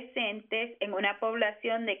adolescentes en una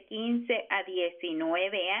población de 15 a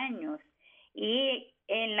 19 años. Y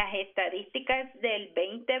en las estadísticas del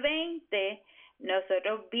 2020,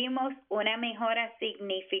 nosotros vimos una mejora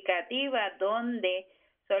significativa donde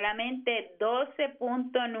solamente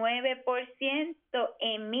 12.9%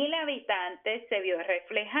 en 1,000 habitantes se vio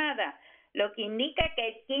reflejada, lo que indica que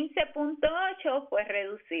el 15.8% fue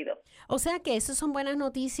reducido. O sea que eso son buenas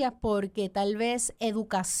noticias porque tal vez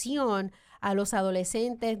educación a los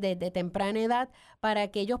adolescentes desde temprana edad para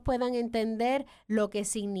que ellos puedan entender lo que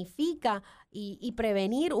significa y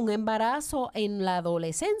prevenir un embarazo en la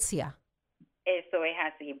adolescencia. Eso es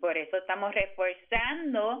así, por eso estamos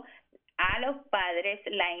reforzando a los padres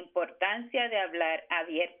la importancia de hablar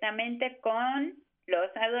abiertamente con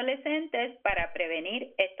los adolescentes para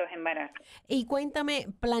prevenir estos embarazos. Y cuéntame,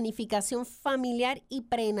 planificación familiar y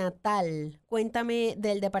prenatal. Cuéntame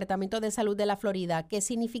del Departamento de Salud de la Florida. ¿Qué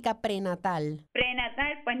significa prenatal?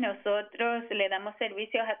 Prenatal, pues nosotros le damos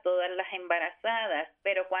servicios a todas las embarazadas,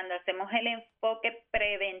 pero cuando hacemos el enfoque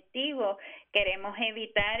preventivo, queremos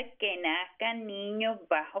evitar que nazcan niños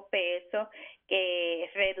bajo peso,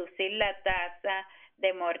 que reducir la tasa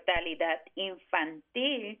de mortalidad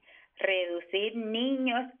infantil, reducir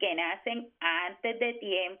niños que nacen antes de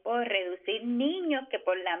tiempo, reducir niños que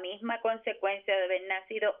por la misma consecuencia de haber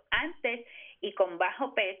nacido antes y con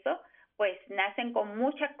bajo peso, pues nacen con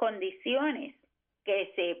muchas condiciones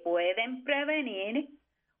que se pueden prevenir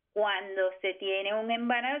cuando se tiene un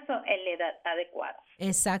embarazo en la edad adecuada.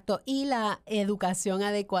 Exacto, y la educación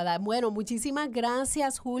adecuada. Bueno, muchísimas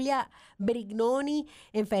gracias, Julia Brignoni,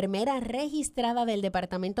 enfermera registrada del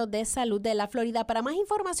Departamento de Salud de la Florida. Para más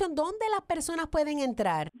información, ¿dónde las personas pueden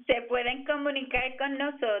entrar? Se pueden comunicar con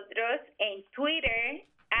nosotros en Twitter,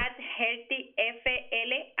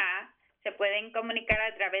 @HealthyFLA. Se pueden comunicar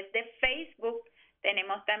a través de Facebook.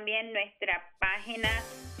 Tenemos también nuestra página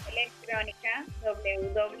electrónica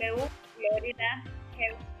www.floridahealthy.org.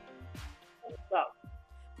 floridahealth.gov.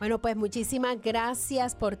 Bueno, pues muchísimas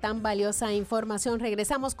gracias por tan valiosa información.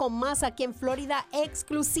 Regresamos con más aquí en Florida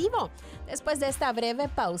Exclusivo después de esta breve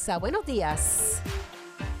pausa. Buenos días.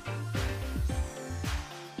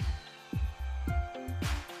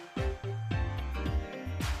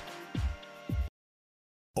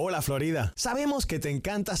 Hola Florida, sabemos que te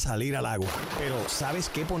encanta salir al agua, pero ¿sabes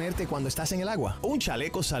qué ponerte cuando estás en el agua? Un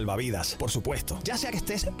chaleco salvavidas, por supuesto. Ya sea que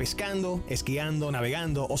estés pescando, esquiando,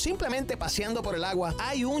 navegando o simplemente paseando por el agua,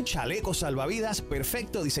 hay un chaleco salvavidas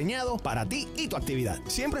perfecto diseñado para ti y tu actividad.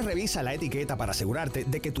 Siempre revisa la etiqueta para asegurarte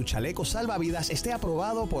de que tu chaleco salvavidas esté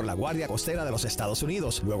aprobado por la Guardia Costera de los Estados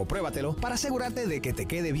Unidos. Luego pruébatelo para asegurarte de que te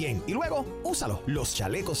quede bien y luego úsalo. Los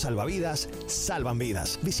chalecos salvavidas salvan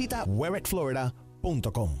vidas. Visita wearitflorida.com.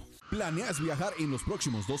 ¿Planeas viajar en los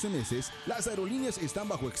próximos 12 meses? Las aerolíneas están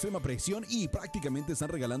bajo extrema presión y prácticamente están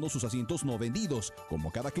regalando sus asientos no vendidos.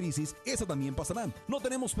 Como cada crisis, esa también pasará. No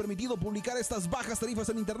tenemos permitido publicar estas bajas tarifas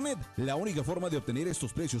en internet. La única forma de obtener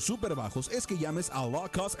estos precios súper bajos es que llames a Low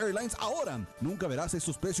Cost Airlines ahora. Nunca verás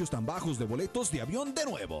estos precios tan bajos de boletos de avión de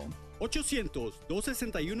nuevo.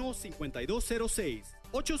 800-261-5206.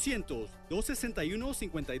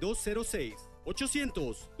 800-261-5206.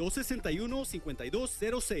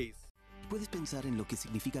 800-261-5206. Puedes pensar en lo que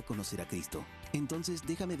significa conocer a Cristo. Entonces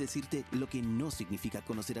déjame decirte lo que no significa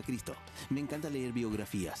conocer a Cristo. Me encanta leer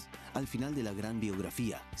biografías. Al final de la gran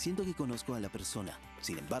biografía, siento que conozco a la persona.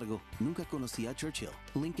 Sin embargo, nunca conocí a Churchill,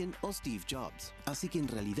 Lincoln o Steve Jobs. Así que en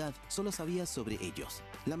realidad solo sabía sobre ellos.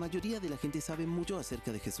 La mayoría de la gente sabe mucho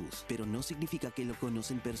acerca de Jesús, pero no significa que lo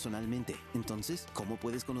conocen personalmente. Entonces, ¿cómo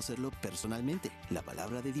puedes conocerlo personalmente? La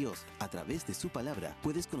palabra de Dios, a través de su palabra,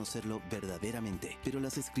 puedes conocerlo verdaderamente. Pero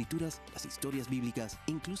las escrituras, las historias bíblicas,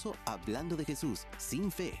 incluso hablando de Jesús,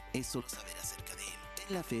 sin fe, es solo saber acerca de él.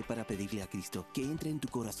 Ten la fe para pedirle a Cristo que entre en tu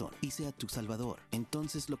corazón y sea tu Salvador.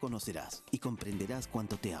 Entonces lo conocerás y comprenderás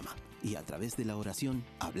cuánto te ama. Y a través de la oración,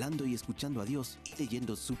 hablando y escuchando a Dios y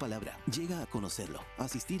leyendo su palabra, llega a conocerlo.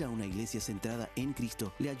 Asistir a una iglesia centrada en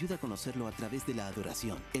Cristo le ayuda a conocerlo a través de la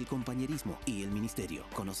adoración, el compañerismo y el ministerio.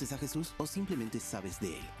 ¿Conoces a Jesús o simplemente sabes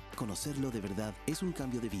de él? Conocerlo de verdad es un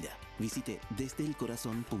cambio de vida. Visite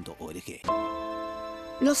desdeelcorazon.org.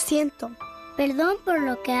 Lo siento. Perdón por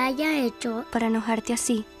lo que haya hecho para enojarte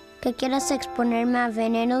así. Que quieras exponerme a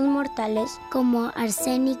venenos mortales como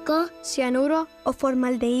arsénico, cianuro o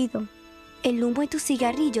formaldehído. El humo de tus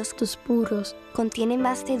cigarrillos, tus puros, contienen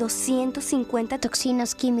más de 250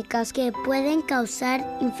 toxinas químicas que pueden causar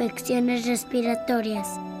infecciones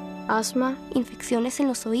respiratorias, asma, infecciones en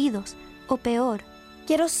los oídos o peor.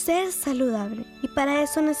 Quiero ser saludable y para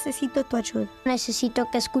eso necesito tu ayuda. Necesito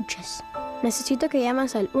que escuches. Necesito que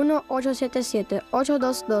llames al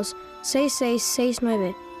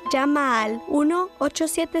 1-877-822-6669. Llama al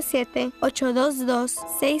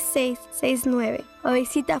 1-877-822-6669 o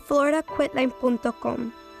visita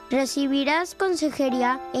floridaquitline.com. Recibirás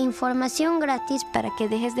consejería e información gratis para que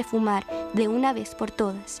dejes de fumar de una vez por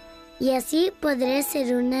todas. Y así podré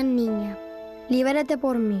ser una niña. Libérate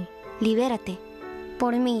por mí. Libérate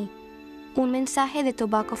por mí. Un mensaje de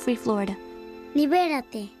Tobacco Free Florida.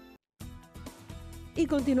 Libérate. Y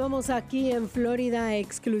continuamos aquí en Florida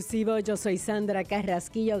Exclusivo. Yo soy Sandra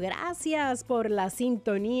Carrasquillo. Gracias por la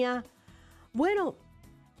sintonía. Bueno,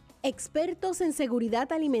 expertos en seguridad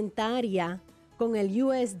alimentaria con el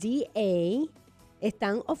USDA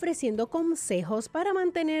están ofreciendo consejos para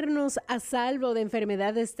mantenernos a salvo de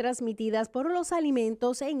enfermedades transmitidas por los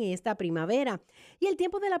alimentos en esta primavera. Y el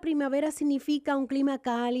tiempo de la primavera significa un clima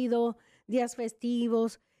cálido, días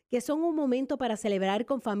festivos, que son un momento para celebrar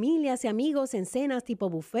con familias y amigos en cenas tipo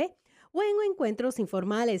buffet o en encuentros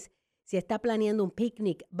informales. Si está planeando un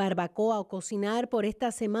picnic, barbacoa o cocinar por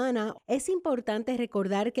esta semana, es importante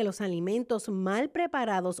recordar que los alimentos mal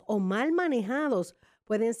preparados o mal manejados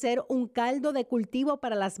pueden ser un caldo de cultivo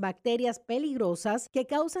para las bacterias peligrosas que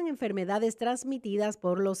causan enfermedades transmitidas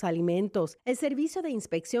por los alimentos. El Servicio de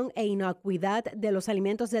Inspección e Inocuidad de los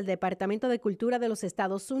Alimentos del Departamento de Cultura de los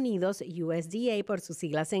Estados Unidos, USDA por sus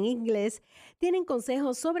siglas en inglés, tienen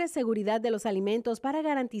consejos sobre seguridad de los alimentos para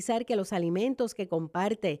garantizar que los alimentos que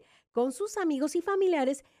comparte con sus amigos y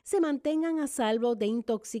familiares se mantengan a salvo de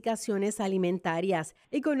intoxicaciones alimentarias.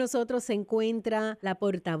 Y con nosotros se encuentra la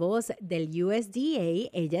portavoz del USDA,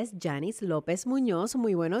 ella es Janice López Muñoz.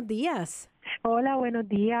 Muy buenos días. Hola, buenos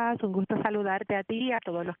días. Un gusto saludarte a ti y a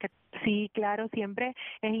todos los que... Sí, claro, siempre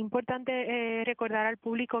es importante recordar al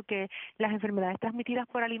público que las enfermedades transmitidas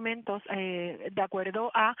por alimentos, de acuerdo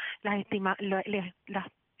a las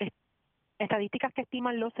estadísticas que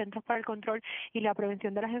estiman los Centros para el Control y la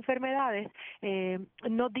Prevención de las Enfermedades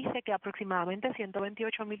nos dice que aproximadamente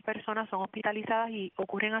 128,000 personas son hospitalizadas y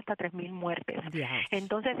ocurren hasta 3,000 muertes. Dios.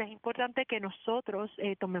 Entonces es importante que nosotros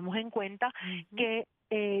tomemos en cuenta que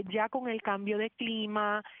ya con el cambio de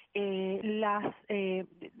clima, las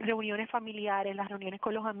reuniones familiares, las reuniones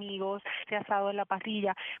con los amigos, se asado en la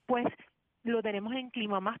parrilla, pues lo tenemos en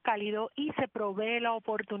clima más cálido y se provee la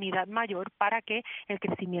oportunidad mayor para que el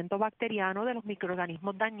crecimiento bacteriano de los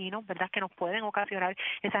microorganismos dañinos, ¿verdad?, que nos pueden ocasionar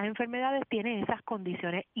esas enfermedades, tiene esas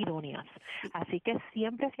condiciones idóneas. Así que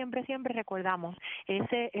siempre recordamos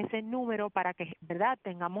ese número para que, ¿verdad?,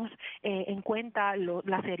 tengamos en cuenta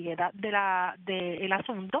la seriedad del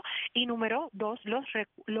asunto. Y número 2,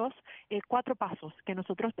 los 4 pasos que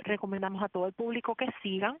nosotros recomendamos a todo el público que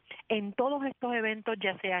sigan en todos estos eventos,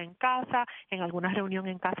 ya sea en casa, en alguna reunión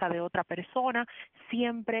en casa de otra persona,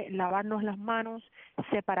 siempre lavarnos las manos,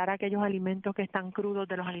 separar aquellos alimentos que están crudos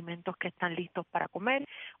de los alimentos que están listos para comer,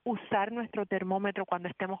 usar nuestro termómetro cuando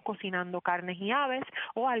estemos cocinando carnes y aves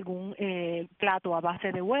o algún plato a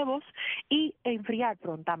base de huevos y enfriar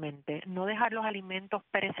prontamente, no dejar los alimentos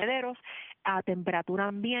perecederos a temperatura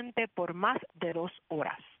ambiente por más de 2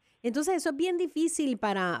 horas. Entonces eso es bien difícil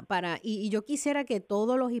y yo quisiera que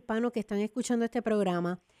todos los hispanos que están escuchando este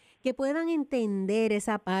programa que puedan entender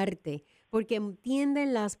esa parte, porque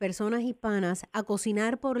tienden las personas hispanas a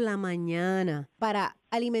cocinar por la mañana para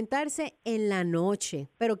alimentarse en la noche,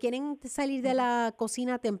 pero quieren salir de la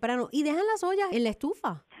cocina temprano y dejan las ollas en la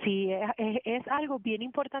estufa. Sí, es algo bien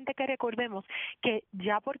importante que recordemos, que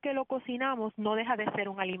ya porque lo cocinamos no deja de ser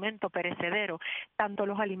un alimento perecedero. Tanto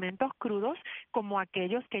los alimentos crudos como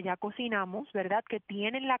aquellos que ya cocinamos, ¿verdad?, que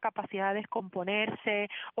tienen la capacidad de descomponerse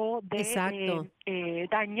o de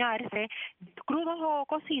dañarse, crudos o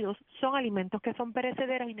cocidos, son alimentos que son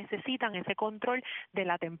perecederos y necesitan ese control de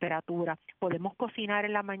la temperatura. Podemos cocinar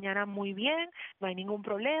en la mañana muy bien, no hay ningún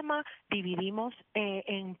problema, dividimos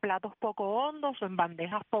en platos poco hondos o en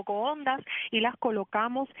bandejas poco hondas y las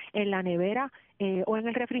colocamos en la nevera o en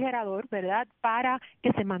el refrigerador, ¿verdad?, para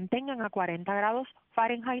que se mantengan a 40 grados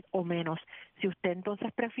Fahrenheit o menos. Si usted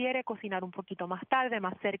entonces prefiere cocinar un poquito más tarde,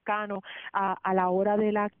 más cercano a la hora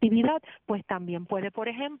de la actividad, pues también puede, por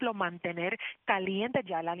ejemplo, mantener caliente,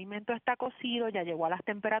 ya el alimento está cocido, ya llegó a las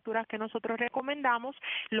temperaturas que nosotros recomendamos,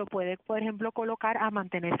 lo puede, por ejemplo, colocar a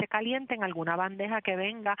mantenerse caliente en alguna bandeja que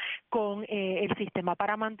venga con el sistema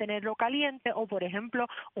para mantenerlo caliente o, por ejemplo,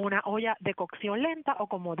 una olla de cocción lenta o,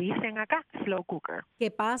 como dicen acá, slow cooker.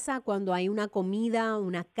 ¿Qué pasa cuando hay una comida,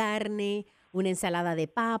 una carne, una ensalada de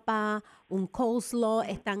papa, un coleslaw,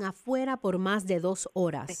 están afuera por más de 2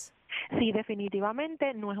 horas? Sí,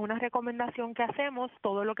 definitivamente no es una recomendación que hacemos.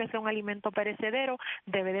 Todo lo que sea un alimento perecedero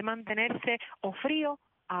debe de mantenerse o frío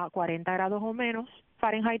a 40 grados o menos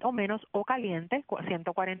Fahrenheit o menos, o caliente,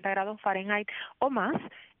 140 grados Fahrenheit o más,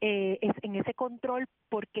 es en ese control,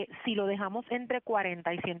 porque si lo dejamos entre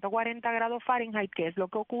 40 y 140 grados Fahrenheit, que es lo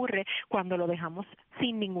que ocurre cuando lo dejamos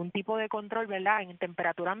sin ningún tipo de control, ¿verdad?, en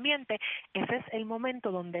temperatura ambiente, ese es el momento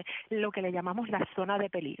donde lo que le llamamos la zona de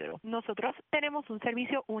peligro. Nosotros tenemos un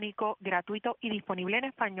servicio único, gratuito y disponible en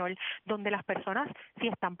español, donde las personas, si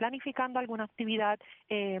están planificando alguna actividad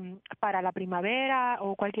para la primavera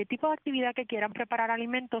o cualquier tipo de actividad que quieran preparar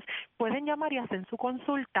alimentos, pueden llamar y hacer su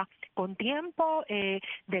consulta con tiempo,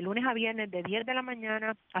 de lunes a viernes, de 10 de la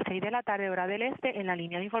mañana a 6 de la tarde, hora del este, en la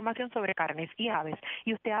línea de información sobre carnes y aves.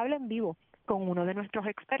 Y usted habla en vivo con uno de nuestros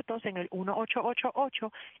expertos en el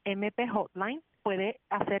 1888-MP Hotline. Puede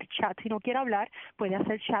hacer chat, si no quiere hablar, puede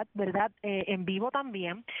hacer chat, ¿verdad?, en vivo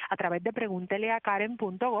también, a través de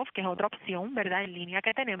preguntelea.karen.gov, que es otra opción, ¿verdad?, en línea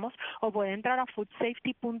que tenemos, o puede entrar a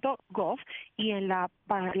foodsafety.gov y en la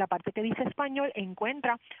parte que dice español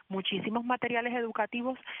encuentra muchísimos materiales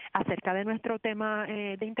educativos acerca de nuestro tema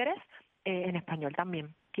de interés, en español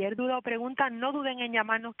también. Cualquier duda o pregunta, no duden en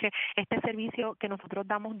llamarnos, que este servicio que nosotros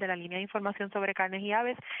damos de la línea de información sobre carnes y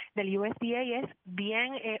aves del USDA es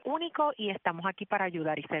bien único y estamos aquí para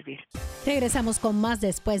ayudar y servir. Regresamos con más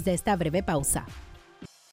después de esta breve pausa.